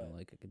 Like You know, what?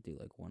 I could do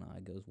one eye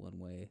goes one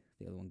way,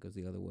 the other one goes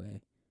the other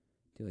way.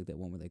 Do that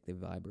one where they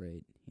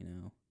vibrate, you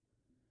know.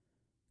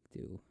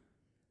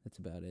 That's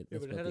about it. Yeah,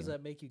 That's but how does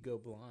that make you go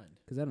blind?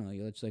 Because I don't know,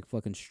 you're just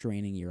fucking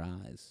straining your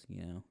eyes,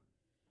 you know.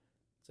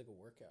 It's like a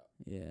workout.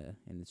 Yeah,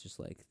 and it's just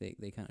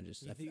they kind of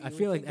just. You think- I you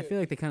feel would like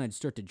think they kind of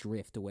start to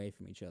drift away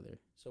from each other.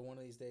 So one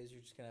of these days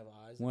you're just gonna have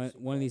eyes.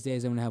 One of these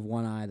days I'm gonna have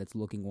one eye that's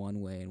looking one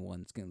way and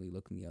one's gonna be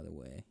looking the other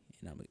way,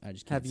 and I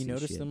just can't Have you see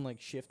noticed shit. them like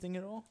shifting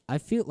at all? I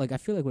feel like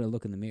when I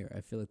look in the mirror,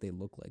 I feel like they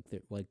look like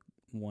they're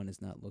one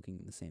is not looking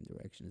in the same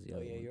direction as the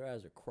other one. Your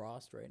eyes are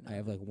crossed right now. I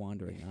have like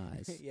wandering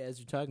eyes. Yeah, as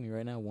you're talking to me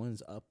right now,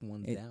 one's up,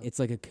 one's down. It's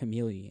like a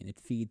chameleon. It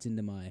feeds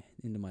into my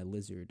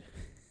lizard.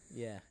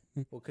 Yeah.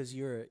 Well, because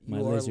you are My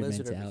a lizard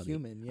lizard of a mentality.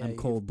 human. Yeah, I'm you're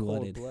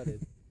cold-blooded.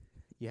 cold-blooded.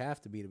 You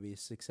have to be a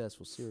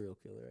successful serial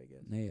killer, I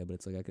guess. Yeah, but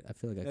it's like I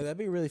feel like I Now, could, that'd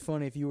be really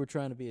funny if you were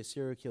trying to be a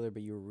serial killer,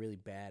 but you were really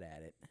bad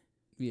at it.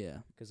 yeah.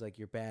 Because, like,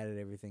 you're bad at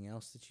everything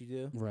else that you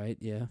do. Right,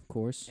 yeah, of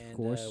course, And of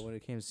course. when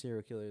it came to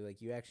serial killer,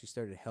 like, you actually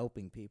started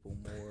helping people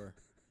more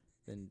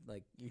than,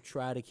 like, you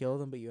try to kill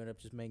them, but you end up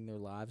just making their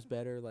lives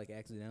better, like,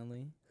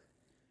 accidentally.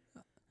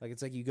 Like,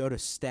 it's like you go to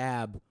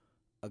stab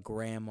a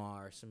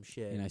grandma or some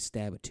shit. And I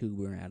stab a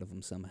tuber out of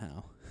them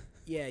somehow.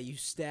 Yeah, you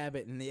stab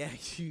it, and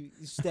you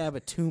stab a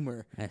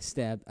tumor. I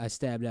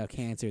stabbed out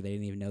cancer they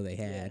didn't even know they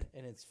had. Yeah,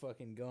 and it's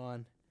fucking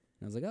gone.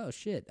 I was like, oh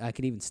shit! I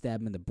could even stab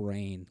them in the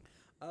brain,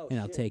 Oh, and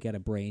I'll take out a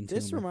brain tumor.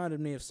 This reminded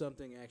me of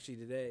something actually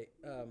today,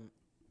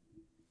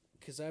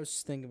 because I was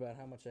just thinking about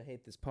how much I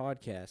hate this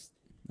podcast.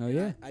 Oh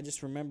yeah. I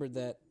just remembered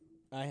that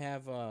I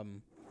have a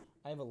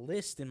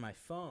list in my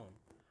phone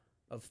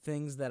of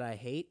things that I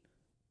hate.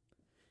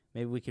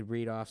 Maybe we could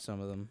read off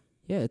some of them.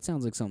 Yeah, it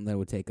sounds like something that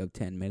would take up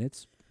 10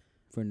 minutes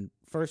for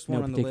First no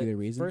one on particular the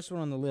reason. First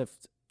one on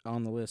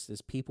the list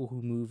is people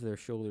who move their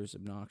shoulders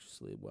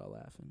obnoxiously while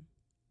laughing.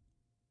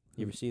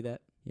 You ever see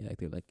that? Yeah, like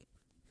they're like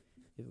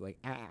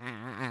and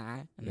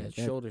Yeah, their that-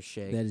 shoulders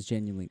shake. that is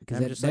genuinely because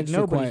I'm that, just that like just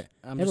nobody. require,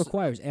 I'm that just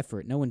requires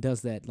effort. No one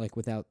does that like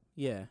without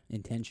yeah,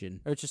 intention.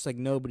 or it's just like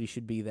nobody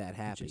should be that It's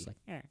happy. just like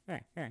Yeah.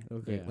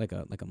 like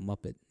a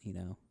muppet, you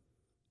know.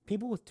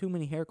 People with too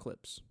many hair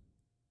clips.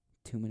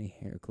 Too many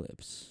hair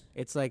clips.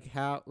 It's like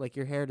how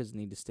your hair doesn't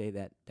need to stay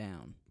that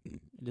down. It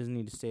doesn't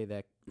need to stay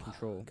that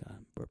control. God,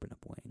 I'm burping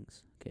up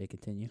wings. Okay,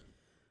 continue.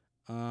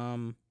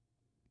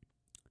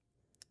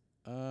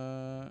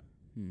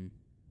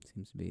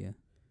 Seems to be a.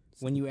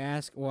 When you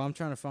ask, well, I'm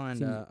trying to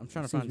find. I'm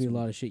trying to seems find to be a some-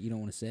 lot of shit you don't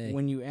want to say.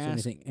 When you Is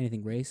ask, there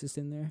anything racist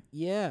in there?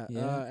 yeah,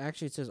 Yeah.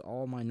 actually, it says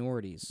all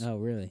minorities. Oh,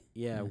 really?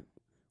 Yeah. Yeah.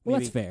 Well,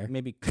 that's fair.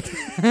 Maybe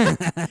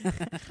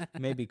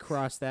maybe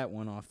cross that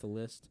one off the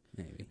list.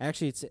 Maybe.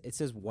 Actually, it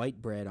says white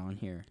bread on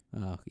here.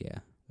 Oh yeah,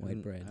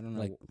 white bread. I don't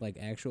know. Like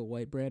actual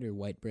white bread or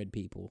white bread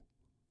people.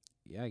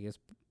 Yeah, I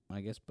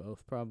guess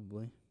both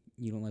probably.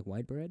 You don't like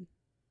white bread?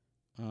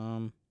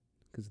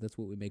 Because that's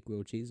what we make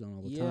grilled cheese on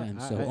all the Yeah, time.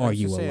 I- So I are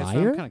was you just a saying, so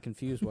liar? I'm kind of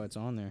confused why it's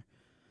on there.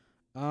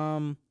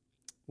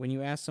 When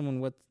you ask someone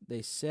what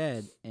they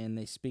said and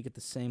they speak at the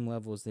same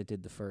level as they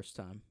did the first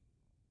time,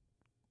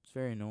 it's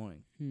very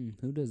annoying.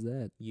 Who does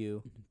that?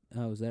 You.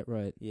 Oh, is that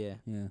right? Yeah.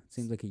 Yeah,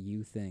 seems like a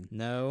you thing.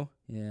 No.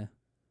 Yeah,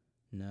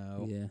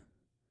 No. yeah,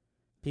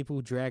 People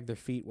who drag their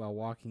feet while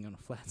walking on a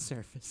flat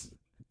surface.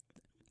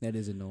 that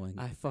is annoying.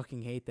 I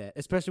fucking hate that.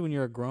 Especially when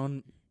you're a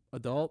grown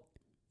adult.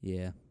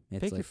 Yeah,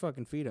 it's Pick your like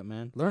fucking feet up,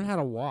 man. Learn how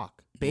to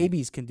walk.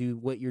 Babies can do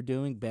what you're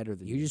doing better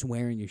than you're you. just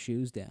wearing your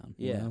shoes down.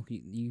 Yeah. You know?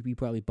 You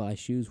probably buy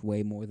shoes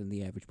way more than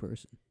the average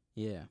person.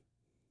 Yeah.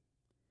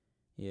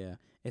 Yeah.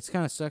 It's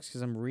kind of sucks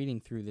because I'm reading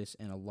through this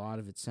and a lot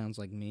of it sounds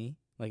like me.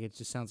 Like it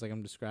just sounds like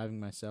I'm describing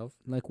myself.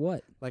 Like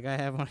what? Like I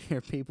have on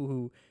here people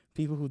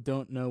who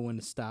don't know when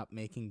to stop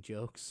making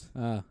jokes.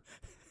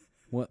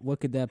 What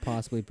could that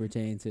possibly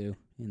pertain to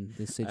in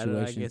this I don't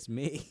know, situation? I guess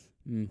me.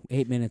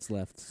 8 minutes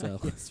left. So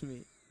I guess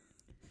me.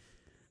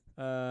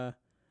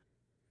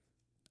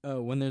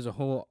 When there's a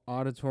whole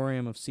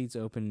auditorium of seats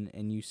open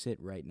and you sit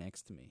right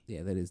next to me.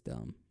 yeah, that is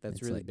dumb. That's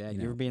It's really like, bad. you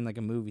You know, ever be in like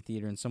a movie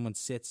theater and someone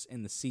sits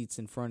in the seats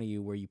in front of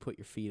you where you put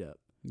your feet up?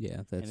 yeah,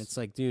 that's And it's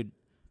like, dude,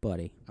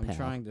 buddy. I'm pal.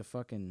 trying to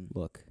fucking...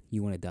 Look,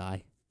 you want to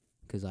die?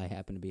 Because I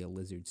happen to be a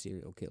lizard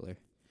serial killer.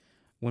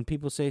 When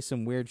people say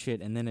some weird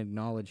shit and then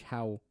acknowledge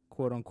how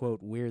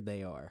quote-unquote weird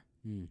they are.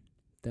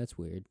 That's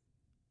weird.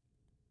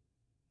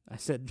 I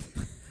said,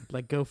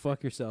 like, go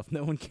fuck yourself.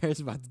 No one cares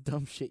about the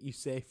dumb shit you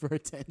say for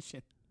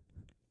attention.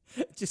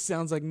 It just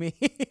sounds like me.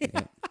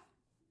 Yeah.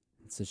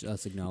 It's just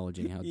us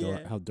acknowledging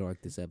Yeah. how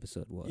dark this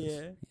episode was.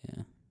 Yeah.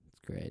 Yeah.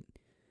 It's great.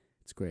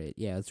 It's great.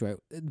 Yeah, that's right.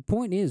 The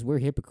point is, we're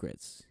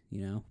hypocrites,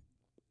 you know,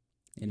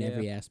 in Yeah.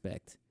 every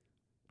aspect.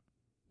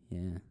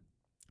 Yeah.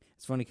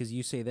 It's funny because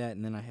you say that,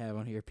 and then I have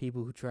on here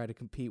people who try to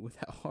compete with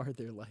how hard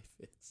their life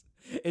is.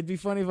 It'd be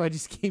funny if I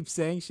just keep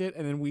saying shit,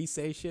 and then we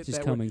say shit. Just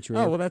that coming we're- true.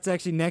 Oh, well, that's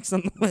actually next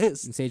on the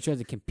list. And say try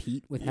to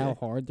compete with how Yeah.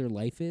 hard their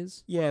life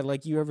is. Yeah,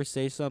 like you ever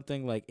say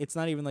something, like, it's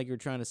not even like you're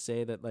trying to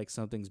say that, like,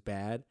 something's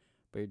bad,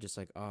 but you're just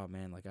like, oh,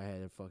 man, like, I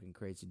had a fucking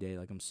crazy day,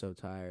 like, I'm so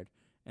tired.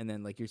 And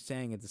then, like, you're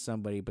saying it to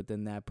somebody, but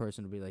then that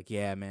person will be like,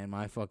 yeah, man,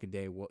 my fucking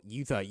day, well,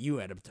 you thought you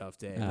had a tough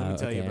day. Let me Oh,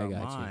 tell you okay, I about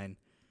got you. mine.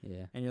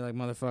 Yeah. And you're like,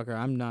 motherfucker,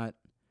 I'm not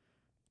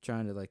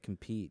trying to, like,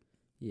 compete.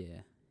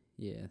 Yeah.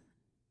 Yeah.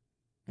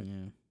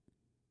 Yeah.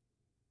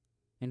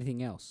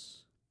 Anything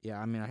else? Yeah,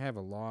 I mean, I have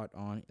a lot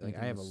on, like,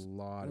 I have a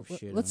lot of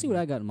shit. Let's see what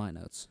I got in my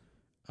notes.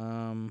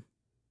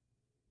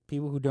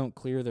 People who don't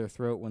clear their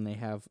throat when they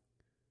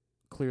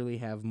clearly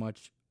have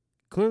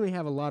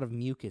a lot of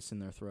mucus in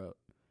their throat.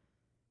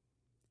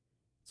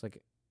 It's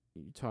like,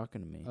 you're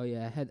talking to me. Oh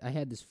yeah, I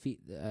had this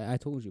I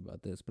told you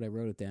about this, but I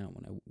wrote it down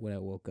when I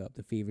woke up.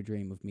 The fever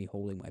dream of me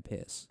holding my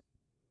piss.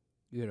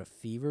 You had a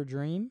fever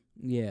dream?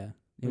 Yeah.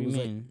 What do you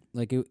mean?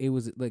 Like it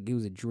was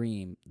a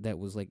dream that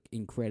was like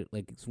incredible.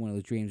 Like it's one of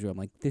those dreams where I'm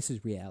like, this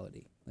is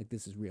reality. Like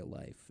this is real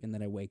life. And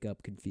then I wake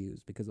up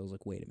confused because I was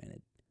like, wait a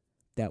minute,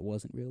 that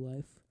wasn't real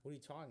life. What are you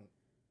talking?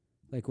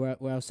 Like where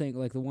I was saying,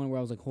 like the one where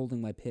I was like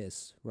holding my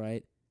piss,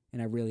 right?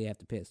 And I really have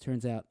to piss.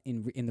 Turns out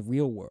in the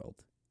real world,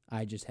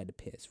 I just had to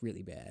piss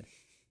really bad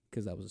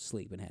because I was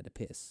asleep and had to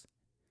piss.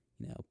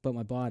 You know, but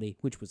my body,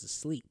 which was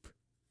asleep.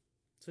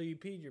 So you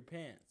peed your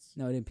pants?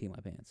 No, I didn't pee my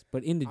pants.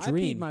 But in the dream, I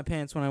peed my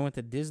pants when I went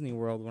to Disney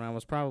World when I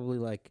was probably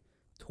like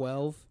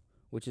 12,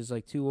 which is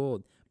like too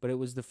old. But it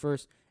was the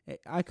first.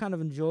 I kind of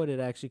enjoyed it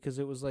actually because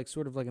it was like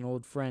sort of like an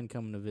old friend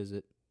coming to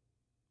visit.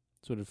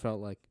 That's what it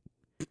felt like.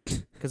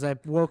 Because I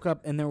woke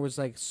up and there was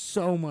like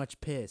so much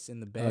piss in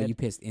the bed. Oh, you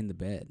pissed in the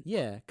bed?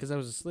 Yeah, because I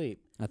was asleep.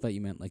 I thought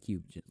you meant like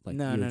you just, like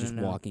No, you were no, just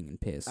no. walking and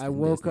pissed. I in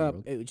woke Disney up,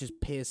 World. it was just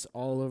piss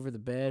all over the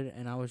bed,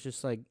 and I was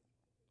just like,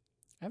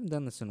 I haven't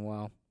done this in a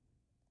while.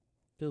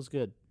 Feels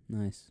good.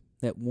 Nice.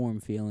 That warm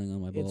feeling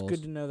on my balls. It's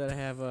good to know that I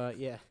have,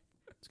 yeah.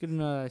 It's good to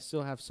know that I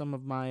still have some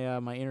of my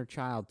my inner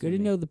child. Good to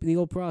know the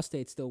old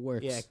prostate still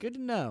works. Yeah, good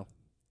to know.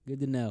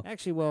 Good to know.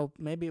 Actually, well,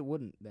 maybe it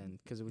wouldn't then,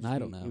 because it would. Just I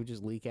don't know. It would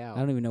just leak out. I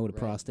don't even know what a Right.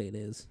 prostate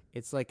is.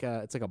 It's like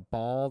a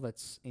ball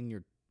that's in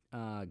your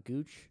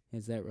gooch,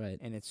 Is that right?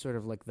 and it's sort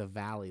of like the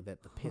valley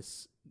that the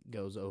piss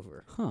goes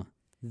over. Huh.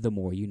 The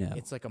more you know.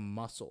 It's like a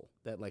muscle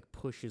that like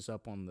pushes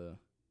up on the.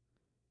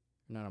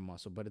 Not a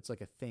muscle, but it's like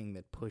a thing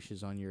that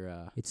pushes on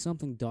your It's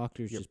something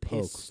doctors your just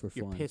piss, poke for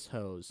your fun. piss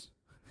hose.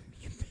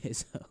 Your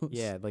piss hose.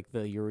 Yeah, like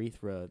the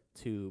urethra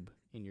tube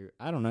in your.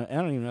 I don't know. I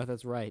don't even know if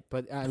that's right.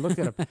 But I looked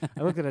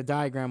at a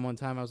diagram one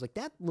time. I was like,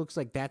 that looks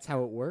like that's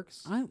how it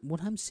works.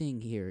 What I'm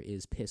seeing here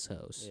is piss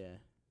hose. Yeah.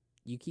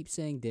 You keep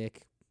saying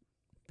dick,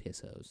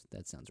 piss hose.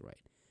 That sounds right.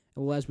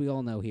 Well, as we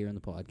all know here on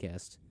the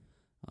podcast,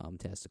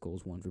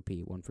 testicles, one for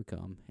pee, one for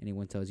cum.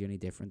 Anyone tells you any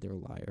different, they're a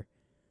liar.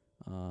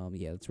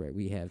 Yeah, that's right.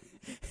 We have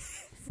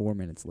 4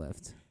 minutes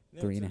left.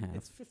 No, 3.5.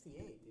 It's 58,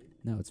 dude.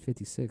 No, it's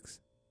 56.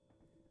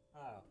 Oh,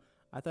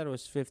 I thought it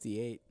was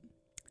 58.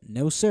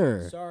 No,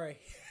 sir. Sorry.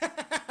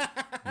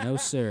 No,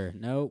 sir.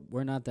 No,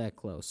 we're not that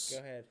close. Go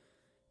ahead.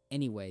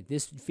 Anyway,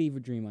 this fever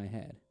dream I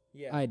had.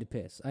 Yeah. I had to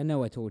piss. I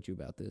know I told you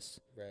about this.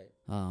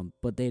 Right.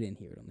 But they didn't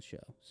hear it on the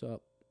show.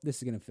 So this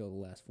is going to fill the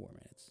last 4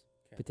 minutes,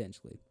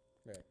 potentially.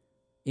 Right.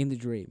 In the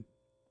dream.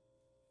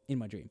 In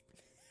my dream.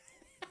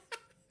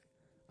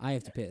 I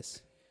have to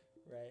piss.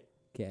 Right.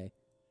 Okay.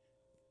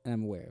 And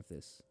I'm aware of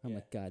this. I'm Yeah.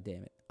 like, God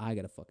damn it. I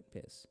got to fucking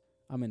piss.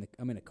 I'm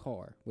in a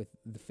car with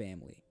the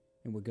family,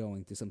 and we're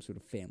going to some sort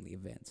of family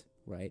event,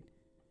 right?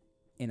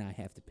 And I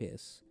have to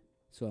piss.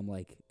 So I'm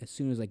like, as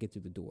soon as I get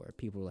through the door,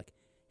 people are like,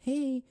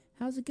 hey,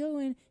 how's it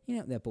going? You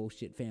know, that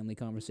bullshit family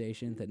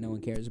conversation that no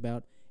one cares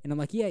about. And I'm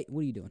like, yeah, what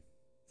are you doing?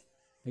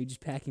 Are you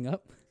just packing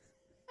up?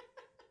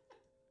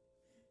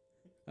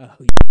 Oh,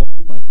 you hold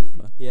the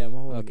microphone. Yeah, I'm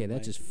holding Okay, the that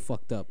mic. just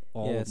fucked up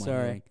all Yeah, of my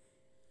sorry. hearing.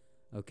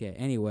 Okay,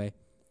 anyway.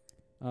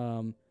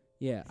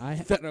 Yeah, I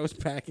thought I was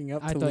packing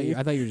up I to thought leave.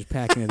 I thought you were just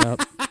packing it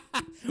up.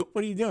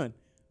 What are you doing?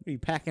 Are you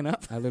packing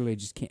up? I literally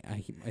just can't.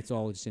 It's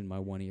all just in my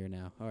one ear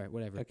now. All right,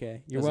 whatever.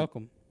 Okay, you're Doesn't-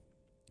 welcome.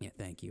 Yeah,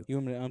 thank you. You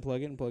want me to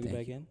unplug it and plug it Thank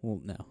back you. in? Well,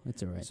 no,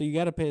 it's all right. So you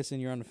got to piss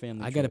and you're on the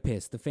family I trip. gotta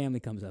piss. The family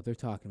comes up. They're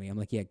talking to me. I'm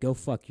like, yeah, go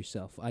fuck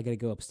yourself. I gotta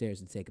go upstairs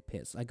and take a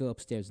piss. I go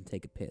upstairs and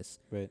take a piss.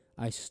 Right.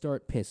 I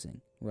start pissing.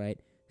 Right.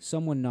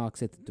 Someone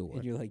knocks at the door.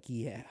 And you're like,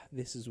 yeah,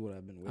 this is what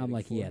I've been waiting I'm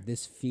like, for. yeah,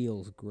 this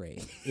feels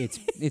great.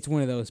 It's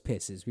one of those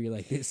pisses where you're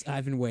like, this.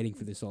 I've been waiting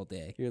for this all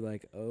day. You're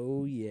like,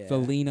 oh, yeah. The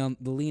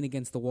lean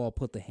against the wall,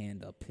 put the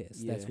hand up,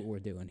 piss. That's Yeah. what we're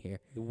doing here.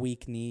 The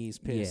weak knees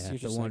piss. Yeah, You're the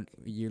just one like,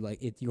 you're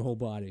like your whole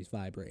body's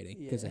vibrating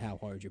because of Yeah. how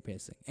hard you're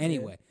pissing.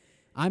 Anyway,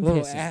 I'm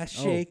Little pissing. ass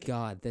Oh shake.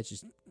 God, that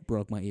just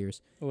broke my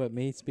ears. what,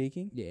 me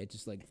speaking? Yeah, it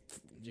just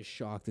just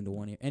shocked into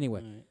one ear. Anyway,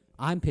 Alright.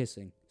 I'm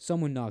pissing.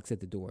 Someone knocks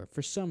at the door.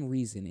 For some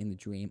reason in the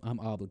dream,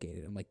 I'm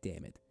obligated. I'm like,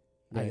 damn it,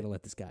 I Right. gotta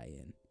let this guy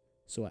in.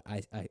 So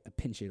I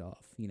pinch it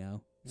off. You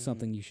know, Mhm.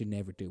 something you should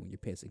never do when you're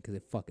pissing because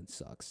it fucking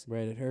sucks.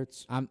 Right, it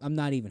hurts. I'm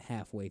not even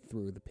halfway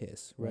through the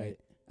piss. Right. Right.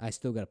 I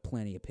still got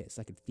plenty of piss.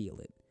 I can feel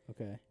it.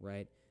 Okay.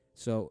 Right?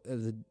 So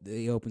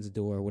he opens the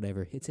door or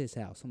whatever. It's his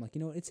house. I'm like,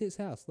 you know what? It's his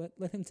house.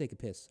 Let him take a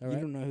piss. All right.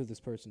 You don't know who this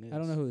person is. I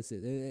don't know who this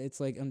is.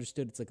 It's like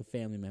understood. It's like a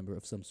family member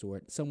of some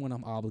sort. Someone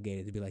I'm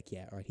obligated to be like,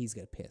 yeah, all right, he's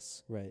got to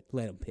piss. Right.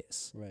 Let him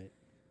piss. Right.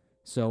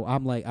 So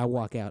I'm like, I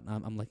walk out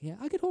and I'm like, yeah,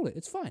 I could hold it.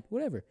 It's fine.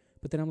 Whatever.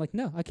 But then I'm like,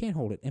 no, I can't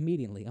hold it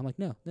immediately. I'm like,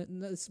 no,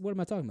 what am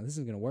I talking about? This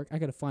isn't going to work. I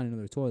got to find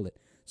another toilet.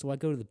 So I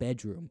go to the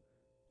bedroom,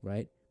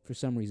 right? For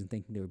some reason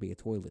thinking there would be a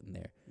toilet in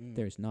there. Mm.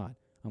 There's not.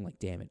 I'm like,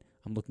 damn it.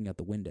 I'm looking out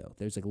the window.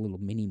 There's like a little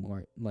mini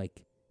mart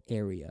like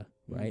area,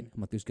 right? Mhm.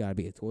 I'm like, there's got to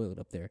be a toilet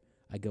up there.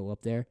 I go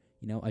up there,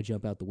 you know, I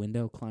jump out the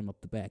window, climb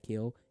up the back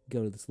hill,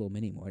 go to this little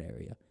mini mart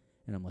area.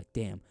 And I'm like,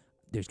 damn,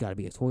 there's got to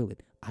be a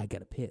toilet. I got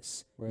to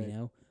piss, Right. you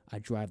know? I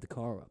drive the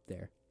car up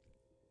there.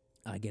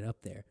 I get up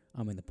there.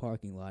 I'm in the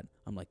parking lot.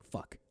 I'm like,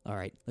 fuck. All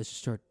right, let's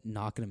just start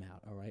knocking them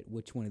out. All right,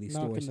 which one of these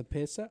Knocking stores? the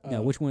piss out?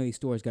 No, which one of these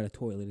stores got a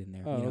toilet in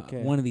there? Oh, you know,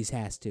 okay. One of these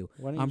has to.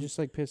 Why don't you just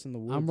like piss in the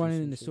woods? I'm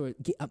running in the store.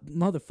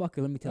 Motherfucker,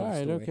 let me tell All the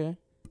right, story. okay.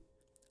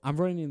 I'm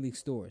running in these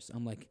stores.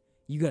 I'm like,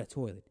 you got a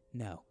toilet?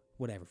 No.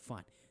 Whatever,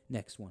 fine.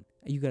 Next one.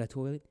 You got a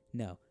toilet?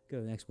 No. Go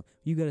to the next one.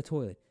 You got a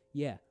toilet?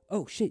 Yeah.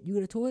 Oh, shit, you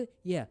got a toilet?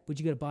 Yeah, but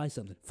you got to buy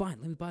something. Fine,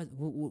 let me buy.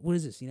 What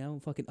is this, you know?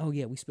 Fucking, oh,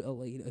 yeah,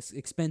 it's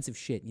expensive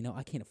shit, you know?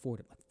 I can't afford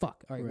it. Like,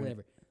 fuck. All right,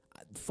 whatever.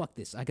 Fuck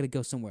this. I got to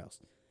go somewhere else.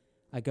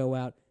 I go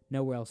out.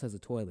 Nowhere else has a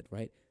toilet,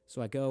 right?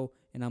 So I go,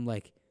 and I'm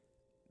like,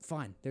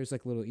 fine. There's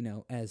like little, you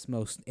know, as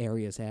most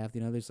areas have,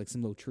 you know, there's like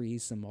some little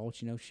trees, some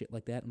mulch, you know, shit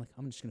like that. I'm like,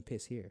 I'm just going to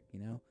piss here, you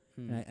know?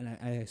 And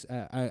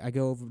I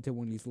go over to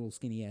one of these little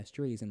skinny ass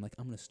trees and like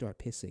I'm gonna start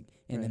pissing,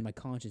 and then my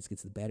conscience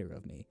gets the better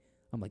of me.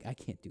 I'm like, I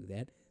can't do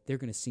that. They're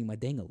gonna see my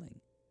ding-a-ling.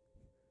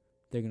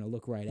 They're gonna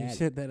look right at it. You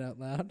said that out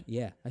loud?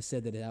 Yeah, I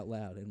said that out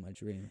loud in my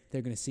dream.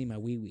 They're gonna see my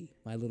wee wee,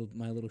 my little.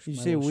 Did you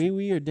say wee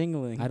wee or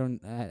ding-a-ling? I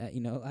don't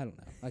know.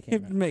 I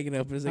can't. You're making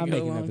up as I go along.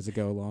 I'm making up as I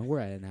go along. We're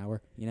at an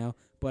hour, you know.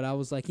 But I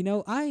was like, you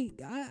know, I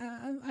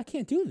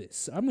can't do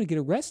this. I'm going to get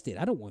arrested.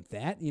 I don't want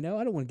that, you know.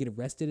 I don't want to get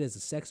arrested as a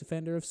sex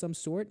offender of some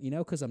sort, you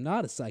know, because I'm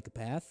not a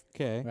psychopath.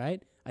 Okay.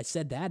 Right? I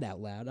said that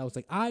out loud. I was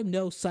like, I'm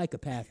no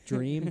psychopath,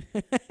 Dream.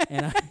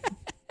 And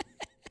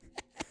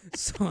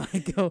so I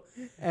go.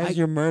 As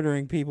you're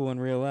murdering people in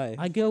real life.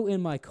 I go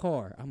in my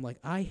car. I'm like,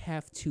 I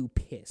have to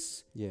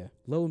piss. Yeah.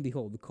 Lo and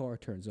behold, the car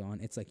turns on.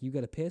 It's like, you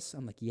got to piss?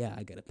 I'm like, yeah,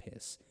 I got to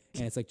piss.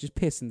 And it's like, just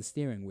piss in the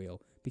steering wheel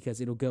because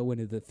it'll go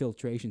into the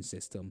filtration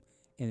system.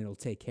 And it'll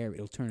take care of it.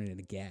 It'll turn it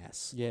into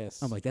gas.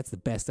 Yes. I'm like, that's the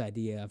best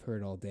idea I've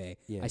heard all day.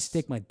 Yes. I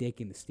stick my dick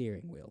in the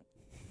steering wheel,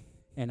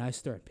 and I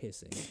start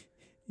pissing.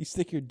 You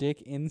stick your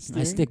dick in the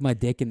steering? I stick my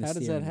dick in the How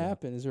steering does wheel. that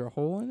happen? Is there a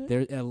hole in it?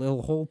 There, a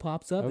little hole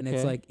pops up, and it's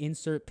Okay. like,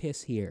 insert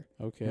piss here.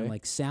 Okay. And I'm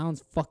like,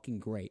 sounds fucking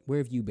great. Where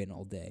have you been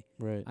all day?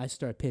 Right. I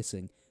start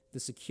pissing. The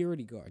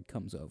security guard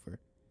comes over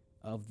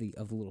of the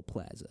little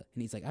plaza,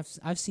 and he's like,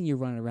 I've seen you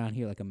running around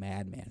here like a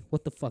madman.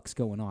 What the fuck's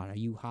going on? Are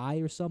you high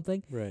or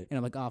something? Right. And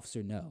I'm like,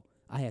 officer, no.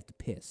 I have to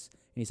piss.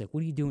 And he's like,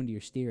 what are you doing to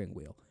your steering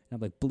wheel? And I'm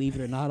like, believe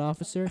it or not,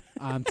 officer,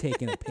 I'm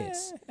taking a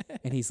piss.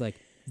 And he's like,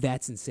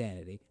 that's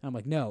insanity. I'm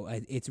like, no,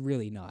 it's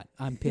really not.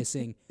 I'm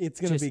pissing.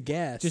 It's going to be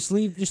gas. Just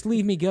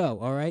leave me go,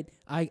 all right?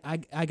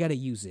 I got to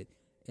use it.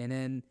 And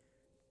then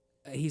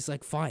he's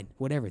like, fine,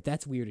 whatever.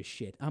 That's weird as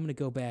shit. I'm going to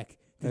go back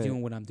to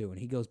doing what I'm doing.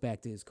 He goes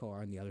back to his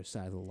car on the other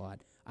side of the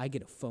lot. I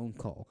get a phone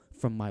call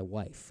from my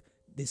wife.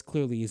 This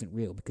clearly isn't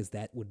real because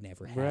that would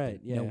never happen. Right,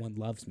 yeah. No one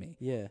loves me.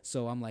 Yeah.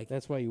 So I'm like...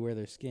 That's why you wear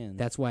their skin.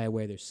 That's why I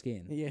wear their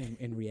skin Yeah.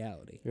 in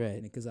reality.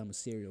 Right. Because I'm a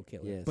serial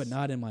killer. Yes. But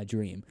not in my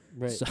dream.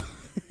 Right. So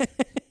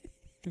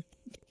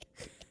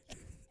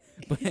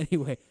but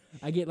anyway,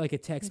 I get like a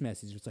text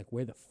message. It's like,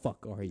 where the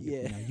fuck are you?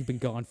 Yeah. You know, you've been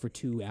gone for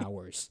 2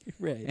 hours.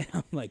 Right. And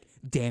I'm like,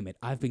 damn it,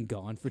 I've been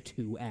gone for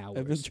 2 hours.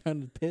 I've been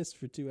trying to piss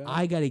for 2 hours.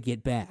 I got to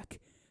get back.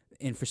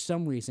 And for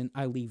some reason,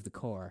 I leave the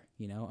car.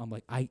 You know, I'm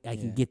like, I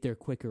can get there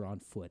quicker on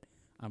foot.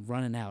 I'm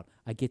running out.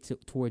 I get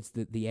towards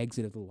the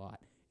exit of the lot,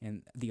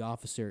 and the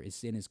officer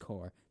is in his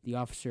car. The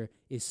officer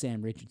is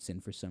Sam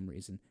Richardson for some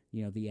reason.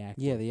 You know, the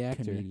actor. Yeah, the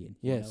actor. Comedian.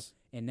 Yes.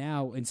 You know? And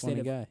now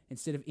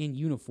instead of in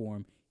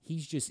uniform,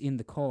 he's just in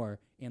the car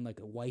in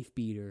like a wife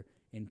beater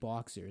and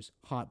boxers,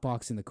 hot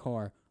box in the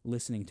car,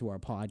 listening to our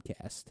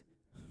podcast.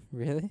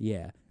 Really?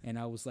 Yeah. And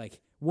I was like,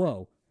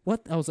 whoa.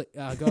 What? I was like,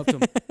 I go up to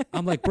him.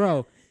 I'm like,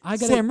 bro, I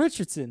got Sam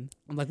Richardson.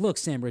 I'm like, look,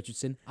 Sam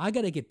Richardson, I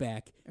got to get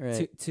back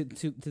Right. to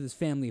this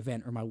family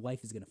event or my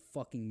wife is going to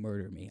fucking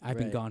murder me. I've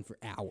been Right. gone for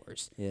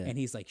hours. Yeah. And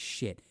he's like,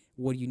 shit,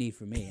 what do you need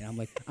from me? And I'm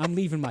like, I'm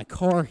leaving my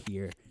car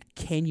here.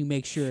 Can you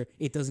make sure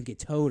it doesn't get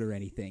towed or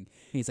anything?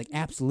 And he's like,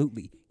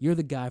 absolutely. You're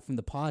the guy from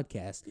the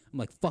podcast. I'm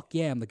like, fuck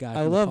yeah, I'm the guy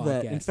from the podcast. I love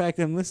that. In fact,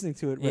 I'm listening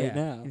to it right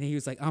now. And he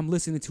was like, I'm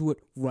listening to it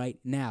right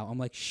now. I'm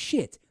like,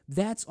 shit,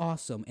 that's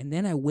awesome. And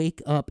then I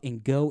wake up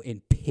and go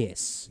and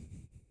piss.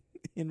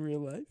 In real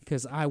life?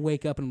 Because I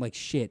wake up and I'm like,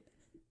 shit,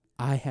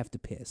 I have to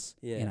piss.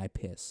 Yeah. And I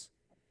piss.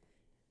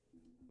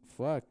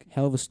 Fuck.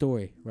 Hell of a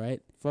story,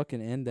 right?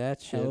 Fucking end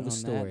that shit Hell of a on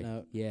story. that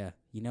note. Yeah.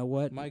 You know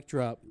what? Mic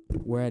drop.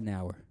 We're at an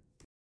hour.